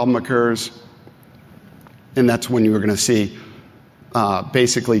when the problem occurs, and that's when you're going to see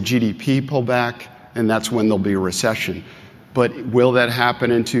basically GDP pull back, and that's when there'll be a recession. But will that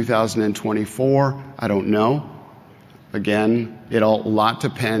happen in 2024? I don't know. Again, a lot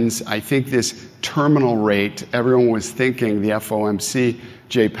depends. I think this terminal rate, everyone was thinking the FOMC,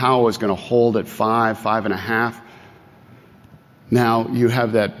 Jay Powell was going to hold at 5.5. Now you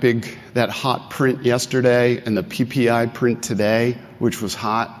have that hot print yesterday and the PPI print today, which was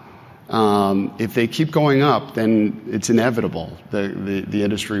hot. If they keep going up, then it's inevitable. The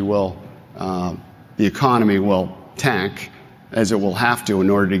industry will, the economy will tank, as it will have to in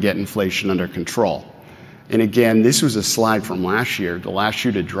order to get inflation under control. And again, this was a slide from last year, the last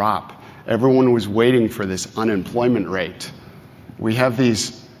shoe to drop. Everyone was waiting for this unemployment rate. We have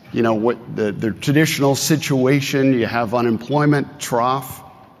these, the traditional situation, you have unemployment, trough,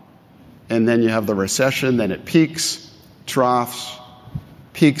 and then you have the recession, then it peaks, troughs,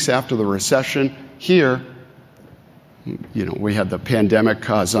 peaks after the recession. Here, we had the pandemic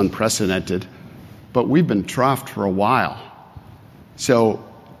cause unprecedented, but we've been troughed for a while. So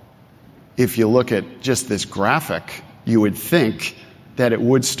if you look at just this graphic, you would think that it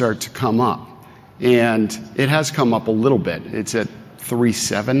would start to come up. And it has come up a little bit. It's at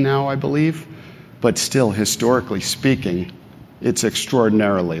 3.7 now, I believe. But still, historically speaking, it's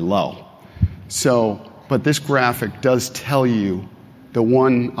extraordinarily low. So, but this graphic does tell you the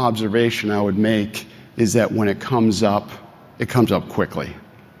one observation I would make is that when it comes up quickly.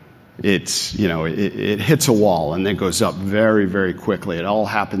 It's, it hits a wall and then goes up very, very quickly. It all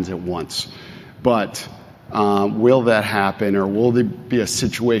happens at once. But will that happen, or will there be a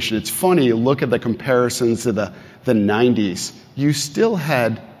situation? It's funny, you look at the comparisons to the 90s. You still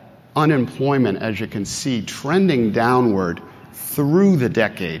had unemployment, as you can see, trending downward through the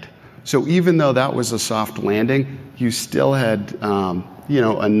decade. So even though that was a soft landing, you still had,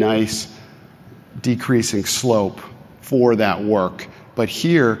 a nice decreasing slope for that work. But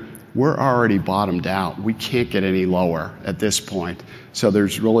here, we're already bottomed out. We can't get any lower at this point. So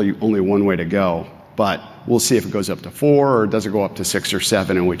there's really only one way to go. But we'll see if it goes up to 4 or does it go up to 6 or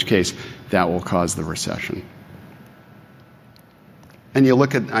 7, in which case that will cause the recession. And you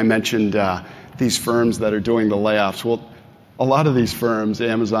look at, I mentioned these firms that are doing the layoffs. Well, a lot of these firms,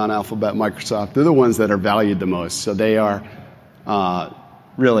 Amazon, Alphabet, Microsoft, they're the ones that are valued the most. So they are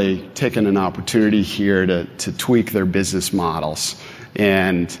really taking an opportunity here to tweak their business models.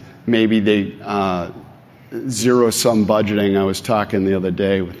 And maybe they zero-sum budgeting. I was talking the other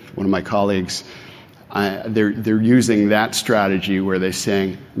day with one of my colleagues. They're using that strategy where they're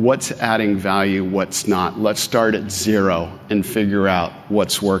saying, what's adding value, what's not. Let's start at 0 and figure out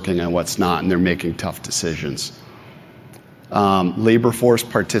what's working and what's not, and they're making tough decisions. Labor force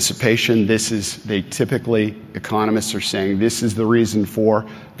participation, economists are saying this is the reason for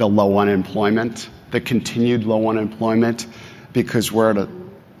the low unemployment, the continued low unemployment, because we're at a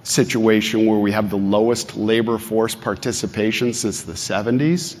situation where we have the lowest labor force participation since the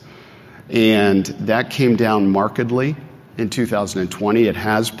 70s. And that came down markedly in 2020. It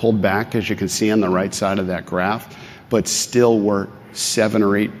has pulled back, as you can see on the right side of that graph, but still we're 7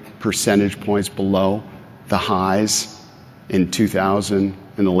 or 8 percentage points below the highs in 2000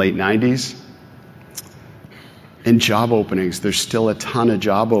 in the late 90s. In job openings, there's still a ton of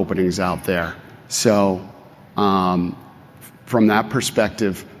job openings out there. So from that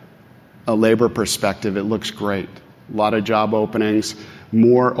perspective, a labor perspective, it looks great. A lot of job openings,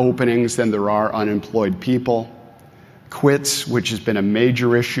 more openings than there are unemployed people. Quits, which has been a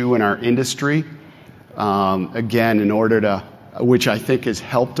major issue in our industry. Again, which I think has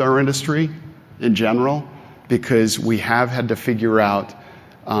helped our industry in general, because we have had to figure out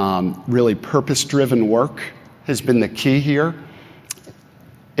really purpose-driven work has been the key here.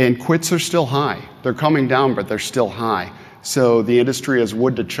 And quits are still high. They're coming down, but they're still high. So the industry has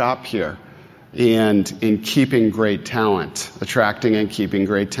wood to chop here. And in keeping great talent, attracting and keeping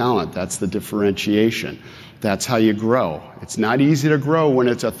great talent, that's the differentiation. That's how you grow. It's not easy to grow when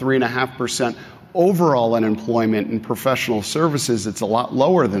it's a 3.5% overall unemployment in professional services, it's a lot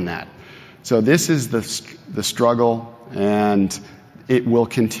lower than that. So this is the struggle, and it will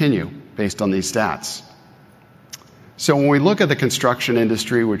continue based on these stats. So when we look at the construction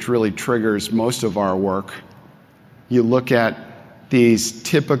industry, which really triggers most of our work, you look at these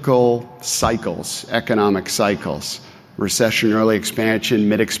typical cycles, economic cycles: recession, early expansion,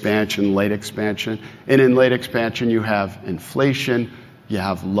 mid-expansion, late expansion. And in late expansion, you have inflation, you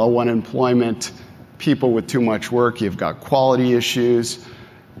have low unemployment, people with too much work, you've got quality issues,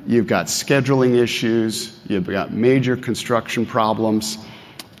 you've got scheduling issues, you've got major construction problems,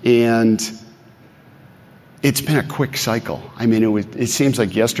 and it's been a quick cycle. I mean, it seems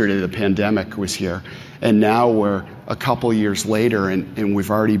like yesterday the pandemic was here, and now we're a couple years later, and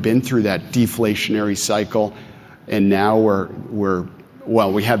we've already been through that deflationary cycle, and now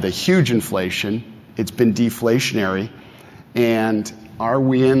we have the huge inflation. It's been deflationary, and are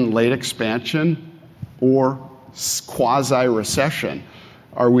we in late expansion or quasi-recession?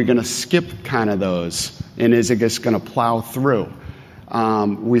 Are we going to skip kind of those, and is it just going to plow through?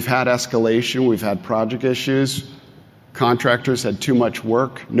 We've had escalation, we've had project issues, contractors had too much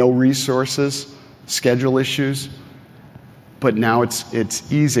work, no resources, schedule issues, but now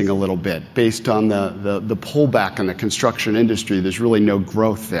it's easing a little bit based on the pullback in the construction industry. There's really no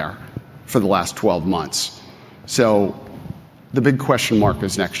growth there for the last 12 months. So the big question mark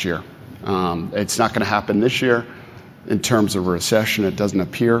is next year. It's not going to happen this year in terms of a recession. It doesn't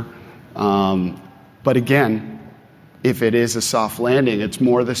appear. But again, if it is a soft landing, it's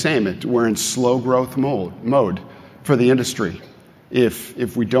more of the same. We're in slow growth mode for the industry.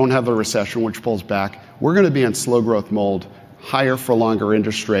 If we don't have a recession, which pulls back, we're going to be in slow growth mode, higher for longer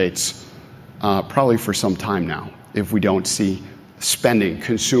interest rates, probably for some time now, if we don't see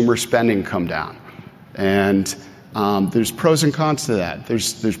consumer spending come down. And there's pros and cons to that.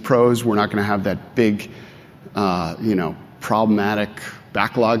 There's pros. We're not going to have that big, problematic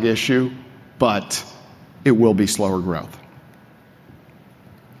backlog issue, but it will be slower growth.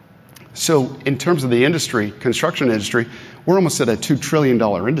 So in terms of the industry, construction industry, we're almost at a $2 trillion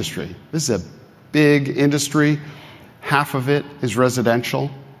industry. This is a big industry. Half of it is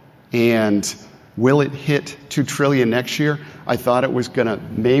residential. And will it hit $2 trillion next year? I thought it was going to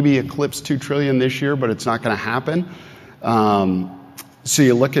maybe eclipse $2 trillion this year, but it's not going to happen. So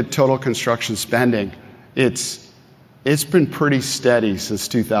you look at total construction spending, it's been pretty steady since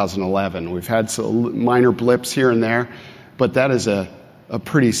 2011. We've had some minor blips here and there, but that is a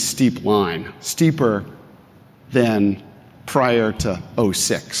pretty steep line, steeper than prior to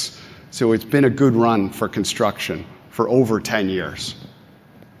 2006. So it's been a good run for construction for over 10 years.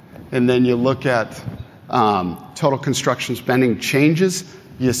 And then you look at total construction spending changes,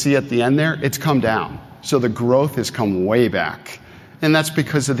 you see at the end there, it's come down. So the growth has come way back. And that's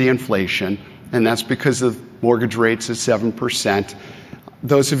because of the inflation, and that's because of mortgage rates at 7%.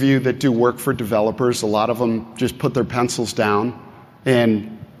 Those of you that do work for developers, a lot of them just put their pencils down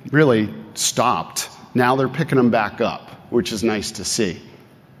and really stopped. Now they're picking them back up, which is nice to see.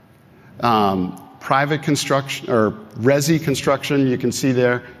 Private construction, or resi construction, you can see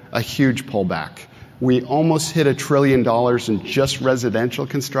there a huge pullback. We almost hit $1 trillion in just residential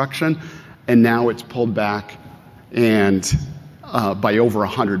construction, and now it's pulled back and by over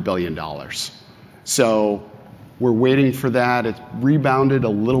 $100 billion. So we're waiting for that. It's rebounded a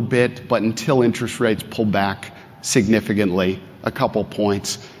little bit, but until interest rates pull back significantly, a couple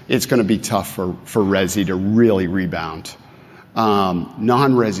points, it's going to be tough for resi to really rebound.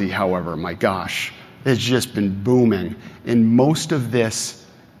 Non-resi, however, my gosh, has just been booming. And most of this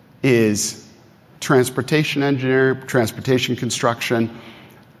is transportation engineering, transportation construction,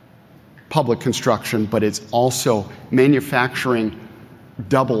 public construction, but it's also manufacturing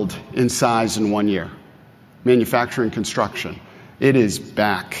doubled in size in 1 year. Manufacturing construction. It is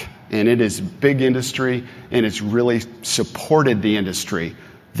back, and it is a big industry, and it's really supported the industry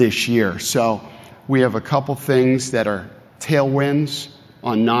this year. So we have a couple things that are tailwinds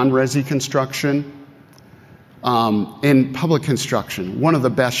on non-resi construction. In public construction, one of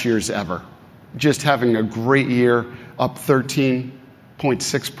the best years ever. Just having a great year, up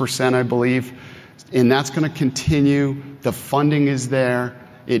 13.6%, I believe. And that's going to continue. The funding is there.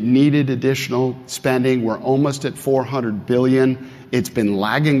 It needed additional spending. We're almost at $400 billion. It's been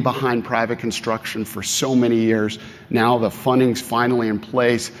lagging behind private construction for so many years. Now the funding's finally in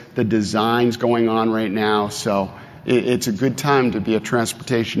place. The design's going on right now. So it's a good time to be a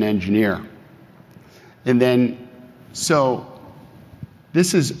transportation engineer. And then, so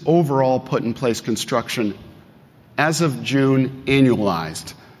this is overall put in place construction as of June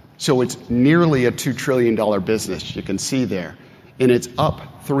annualized. So it's nearly a $2 trillion business, you can see there. And it's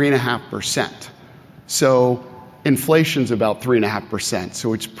up 3.5%. So inflation's about 3.5%,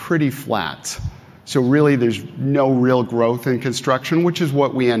 so it's pretty flat. So really there's no real growth in construction, which is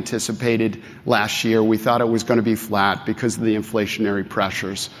what we anticipated last year. We thought it was going to be flat because of the inflationary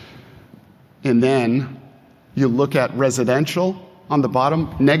pressures. And then you look at residential on the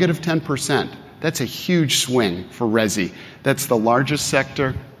bottom, negative 10%. That's a huge swing for resi. That's the largest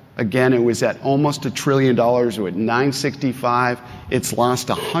sector. Again, it was at almost $1 trillion. It was at 965. It's lost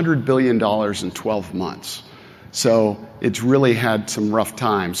 $100 billion in 12 months. So it's really had some rough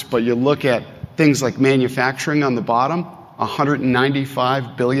times. But you look at things like manufacturing on the bottom,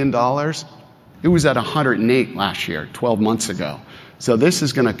 $195 billion. It was at 108 last year, 12 months ago. So this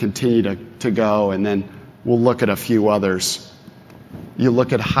is going to continue to go, and then we'll look at a few others. You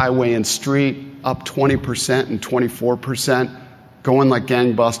look at highway and street, up 20% and 24%, going like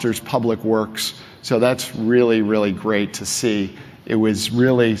gangbusters, public works. So that's really, really great to see. It was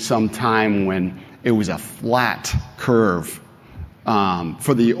really some time when it was a flat curve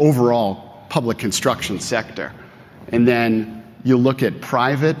for the overall public construction sector. And then you look at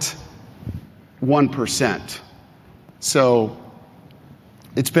private, 1%. So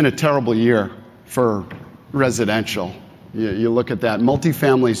it's been a terrible year for residential. You look at that.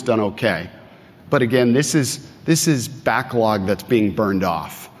 Multifamily's done okay. But again, this is backlog that's being burned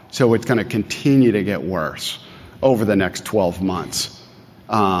off. So it's going to continue to get worse over the next 12 months.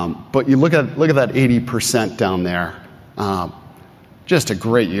 But you look at that 80% down there. Just a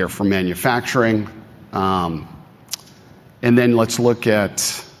great year for manufacturing. And then let's look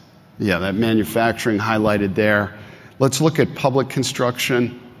at, that manufacturing highlighted there. Let's look at public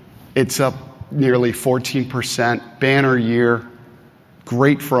construction. It's up nearly 14%. Banner year.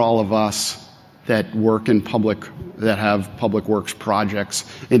 Great for all of us that work in that have public works projects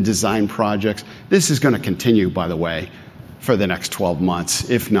and design projects. This is going to continue, by the way, for the next 12 months,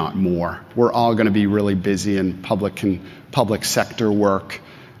 if not more. We're all going to be really busy in public sector work.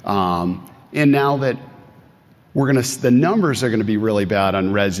 And now that the numbers are going to be really bad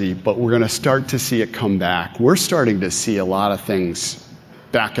on resi, but we're going to start to see it come back. We're starting to see a lot of things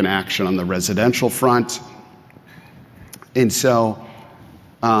back in action on the residential front. And so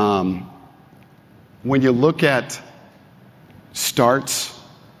when you look at starts,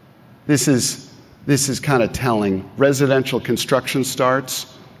 this is kind of telling. Residential construction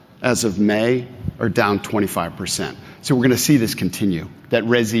starts as of May are down 25%. So we're going to see this continue. That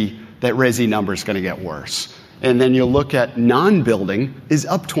resi number is going to get worse. And then you'll look at non-building is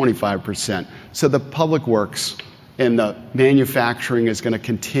up 25%. So the public works and the manufacturing is going to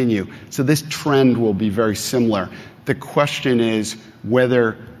continue. So this trend will be very similar. The question is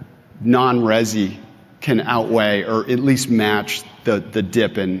whether non-resi can outweigh or at least match the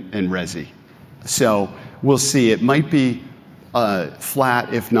dip in resi. So we'll see. It might be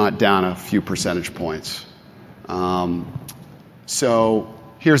flat, if not down a few percentage points. So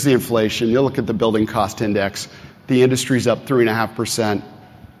here's the inflation. You look at the building cost index. The industry's up 3.5%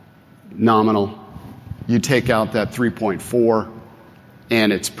 nominal. You take out that 3.4,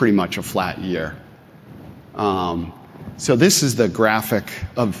 and it's pretty much a flat year. So this is the graphic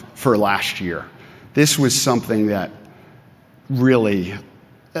for last year. This was something that really,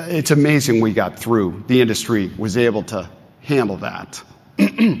 it's amazing we got through. The industry was able to handle that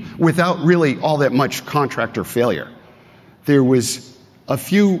without really all that much contractor failure. There was a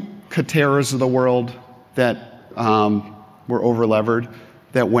few Kateras of the world that were over-levered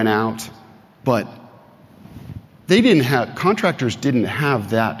that went out, but contractors didn't have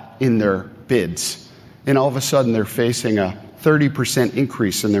that in their bids. And all of a sudden they're facing a 30%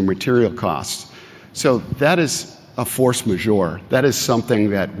 increase in their material costs. So that is a force majeure. That is something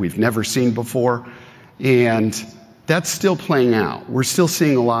that we've never seen before. And that's still playing out. We're still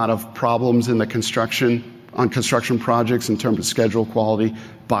seeing a lot of problems in on construction projects in terms of schedule quality,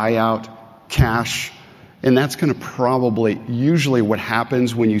 buyout, cash. And that's going to usually what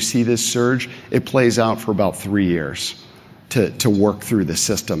happens when you see this surge, it plays out for about 3 years to work through the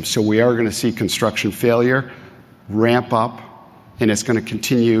system. So we are going to see construction failure ramp up, and it's going to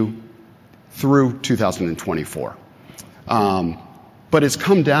continue through 2024. But it's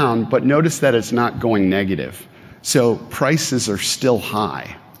come down, but notice that it's not going negative. So prices are still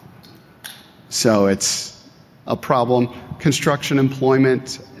high. So it's a problem. Construction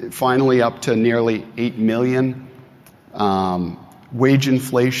employment finally up to nearly 8 million. Wage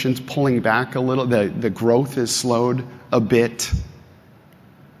inflation's pulling back a little. The growth has slowed a bit.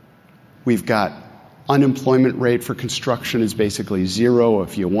 We've got unemployment rate for construction is basically zero.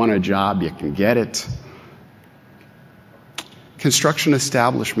 If you want a job, you can get it. Construction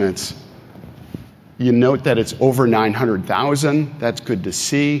establishments, You note that it's over 900,000. That's good to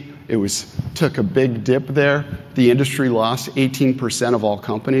see. Took a big dip there. The industry lost 18% of all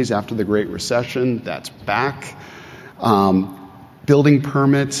companies after the Great Recession. That's back. Building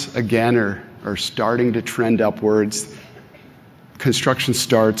permits, again, are starting to trend upwards. Construction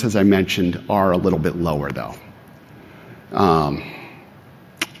starts, as I mentioned, are a little bit lower, though. And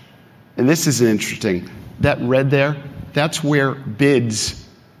this is interesting. That red there, that's where bids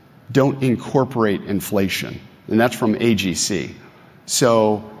don't incorporate inflation. And that's from AGC.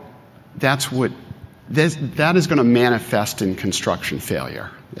 So that is going to manifest in construction failure.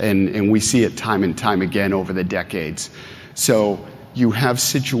 And we see it time and time again over the decades. So you have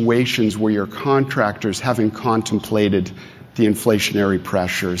situations where your contractors haven't contemplated the inflationary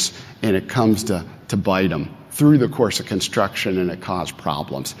pressures, and it comes to bite them through the course of construction, and it causes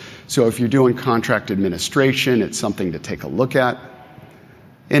problems. So if you're doing contract administration, it's something to take a look at.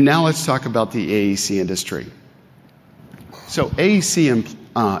 And now let's talk about the AEC industry. So AEC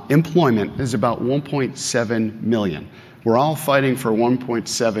employment is about 1.7 million. We're all fighting for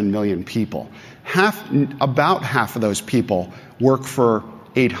 1.7 million people. About half of those people work for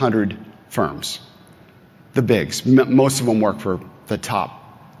 800 firms, the bigs. Most of them work for the top,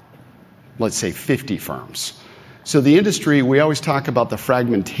 let's say, 50 firms. So the industry, we always talk about the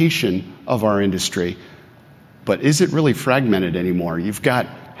fragmentation of our industry, but is it really fragmented anymore? You've got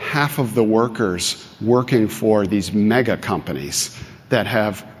half of the workers working for these mega companies that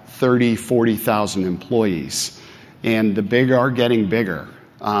have 30, 40,000 employees, and the big are getting bigger.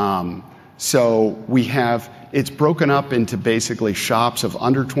 So it's broken up into basically shops of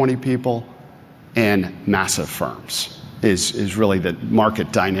under 20 people and massive firms is really the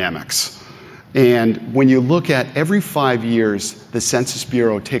market dynamics. And when you look at every 5 years, the Census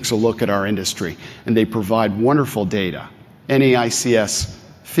Bureau takes a look at our industry, and they provide wonderful data. NAICS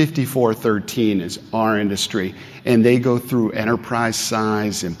 5413 is our industry, and they go through enterprise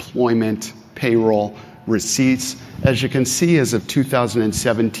size, employment, payroll, receipts. As you can see, as of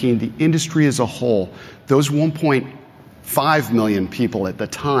 2017, the industry as a whole, those 1.5 million people at the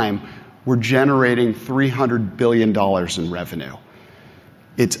time were generating $300 billion in revenue.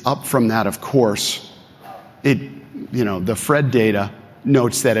 It's up from that, of course. The Fred data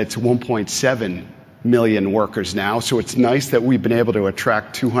notes that it's 1.7 million workers now, so it's nice that we've been able to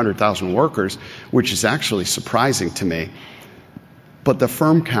attract 200,000 workers, which is actually surprising to me. But the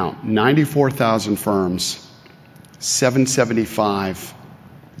firm count, 94,000 firms, 775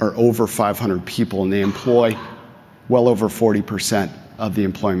 are over 500 people, and they employ well over 40% of the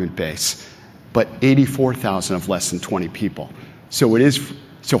employment base, but 84,000 of less than 20 people.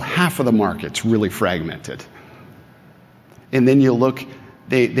 So half of the market's really fragmented. And then you look,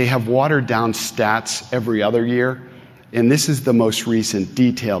 they have watered down stats every other year, and this is the most recent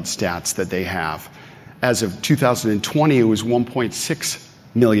detailed stats that they have. As of 2020, it was 1.6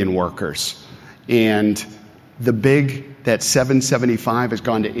 million workers. And the big, that 775 has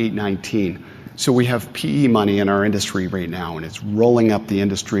gone to 819. So we have PE money in our industry right now, and it's rolling up the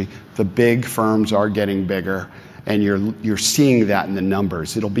industry. The big firms are getting bigger, and you're seeing that in the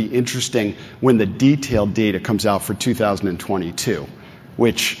numbers. It'll be interesting when the detailed data comes out for 2022,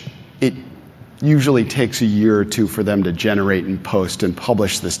 which it usually takes a year or two for them to generate and post and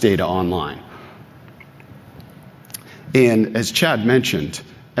publish this data online. And as Chad mentioned,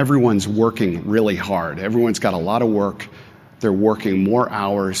 everyone's working really hard. Everyone's got a lot of work. They're working more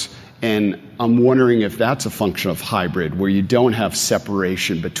hours. And I'm wondering if that's a function of hybrid, where you don't have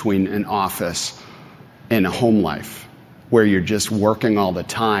separation between an office and a home life, where you're just working all the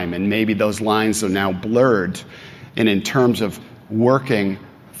time. And maybe those lines are now blurred. And in terms of working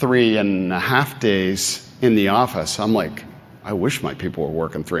 3.5 days in the office, I'm like, I wish my people were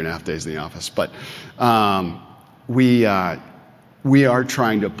working 3.5 days in the office. But we are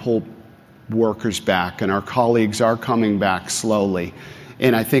trying to pull workers back, and our colleagues are coming back slowly.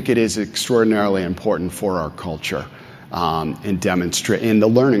 And I think it is extraordinarily important for our culture and demonstrate, and the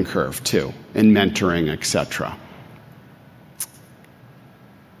learning curve too, and mentoring, etc.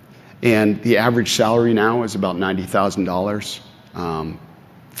 And the average salary now is about $90,000.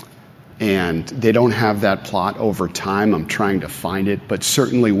 And they don't have that plot over time. I'm trying to find it, but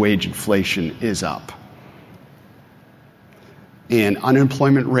certainly wage inflation is up. And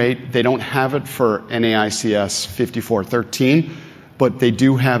unemployment rate, they don't have it for NAICS 5413, but they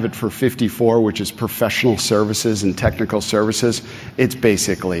do have it for 54, which is professional services and technical services. It's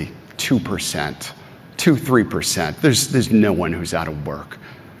basically 2%, 2-3%. There's no one who's out of work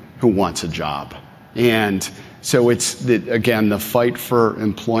who wants a job. And so it's, again, the fight for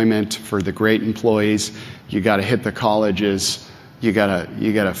employment for the great employees. You got to hit the colleges. You got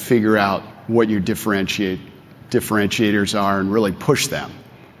to figure out what your differentiators are and really push them.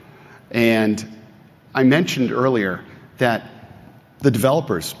 And I mentioned earlier that the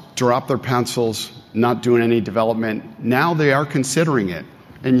developers drop their pencils, not doing any development. Now they are considering it.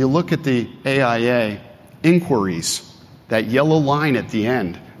 And you look at the AIA inquiries, that yellow line at the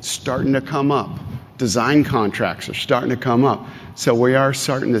end, starting to come up. Design contracts are starting to come up. So we are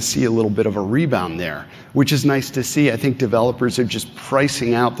starting to see a little bit of a rebound there, which is nice to see. I think developers are just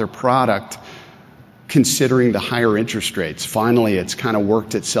pricing out their product considering the higher interest rates. Finally, it's kind of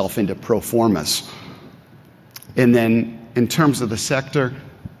worked itself into pro formas. And then in terms of the sector,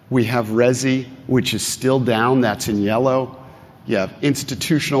 we have resi, which is still down. That's in yellow. You have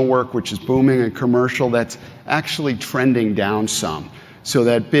institutional work, which is booming, and commercial, that's actually trending down some. So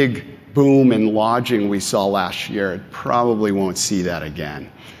that big boom in lodging we saw last year, it probably won't see that again.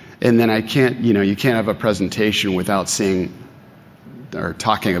 And then you can't have a presentation without seeing or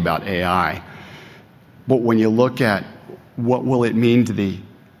talking about AI. But when you look at what will it mean to the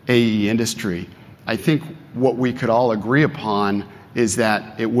AE industry, I think what we could all agree upon is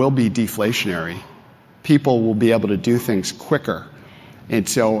that it will be deflationary. People will be able to do things quicker. And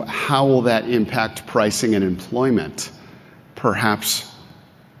so how will that impact pricing and employment? Perhaps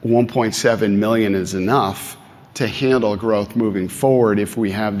 1.7 million is enough to handle growth moving forward if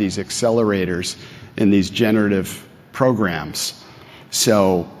we have these accelerators in these generative programs.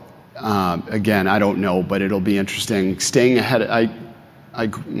 So again, I don't know, but it'll be interesting. Staying ahead,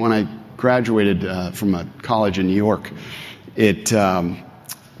 when I graduated from a college in New York,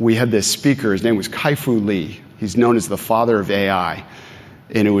 we had this speaker. His name was Kai-Fu Lee. He's known as the father of AI,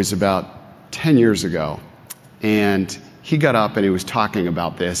 and it was about 10 years ago. And he got up and he was talking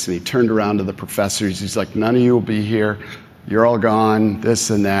about this, and he turned around to the professors. He's like, "None of you will be here. You're all gone,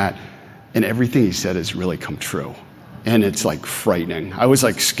 this and that." And everything he said has really come true. And it's like frightening. I was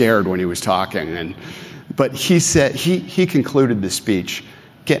like scared when he was talking. But he said, he concluded the speech,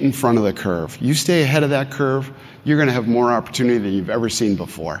 get in front of the curve. You stay ahead of that curve, you're going to have more opportunity than you've ever seen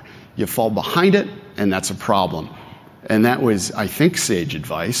before. You fall behind it, and that's a problem. And that was, I think, sage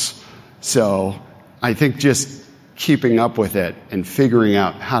advice. So I think just keeping up with it and figuring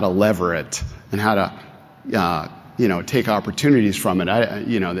out how to lever it and how to, take opportunities from it.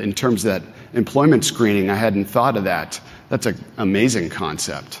 In terms of that employment screening, I hadn't thought of that. That's an amazing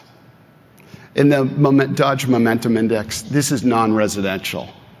concept. In the Dodge Momentum Index, this is non-residential.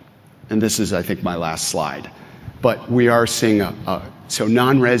 And this is, I think, my last slide. But we are seeing so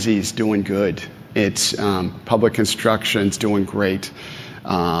non-resi is doing good. It's public construction's doing great.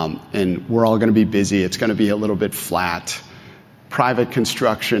 And we're all going to be busy. It's going to be a little bit flat. Private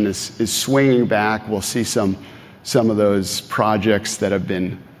construction is swinging back. We'll see some of those projects that have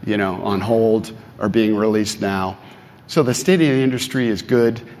been, on hold are being released now. So the state of the industry is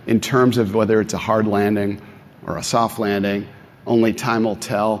good in terms of whether it's a hard landing or a soft landing. Only time will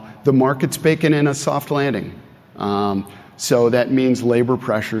tell. The market's baking in a soft landing. So that means labor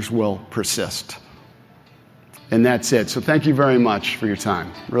pressures will persist. And that's it. So thank you very much for your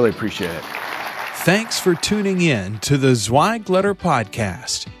time. Really appreciate it. Thanks for tuning in to the Zweigletter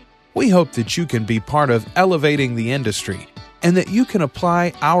Podcast. We hope that you can be part of elevating the industry and that you can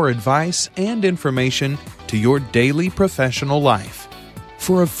apply our advice and information to your daily professional life.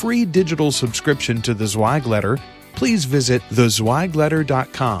 For a free digital subscription to the Zweigletter, please visit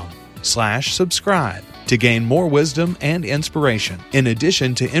thezweigletter.com/subscribe to gain more wisdom and inspiration, in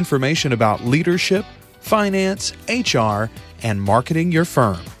addition to information about leadership, finance, HR, and marketing your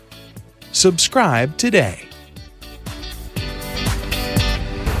firm. Subscribe today.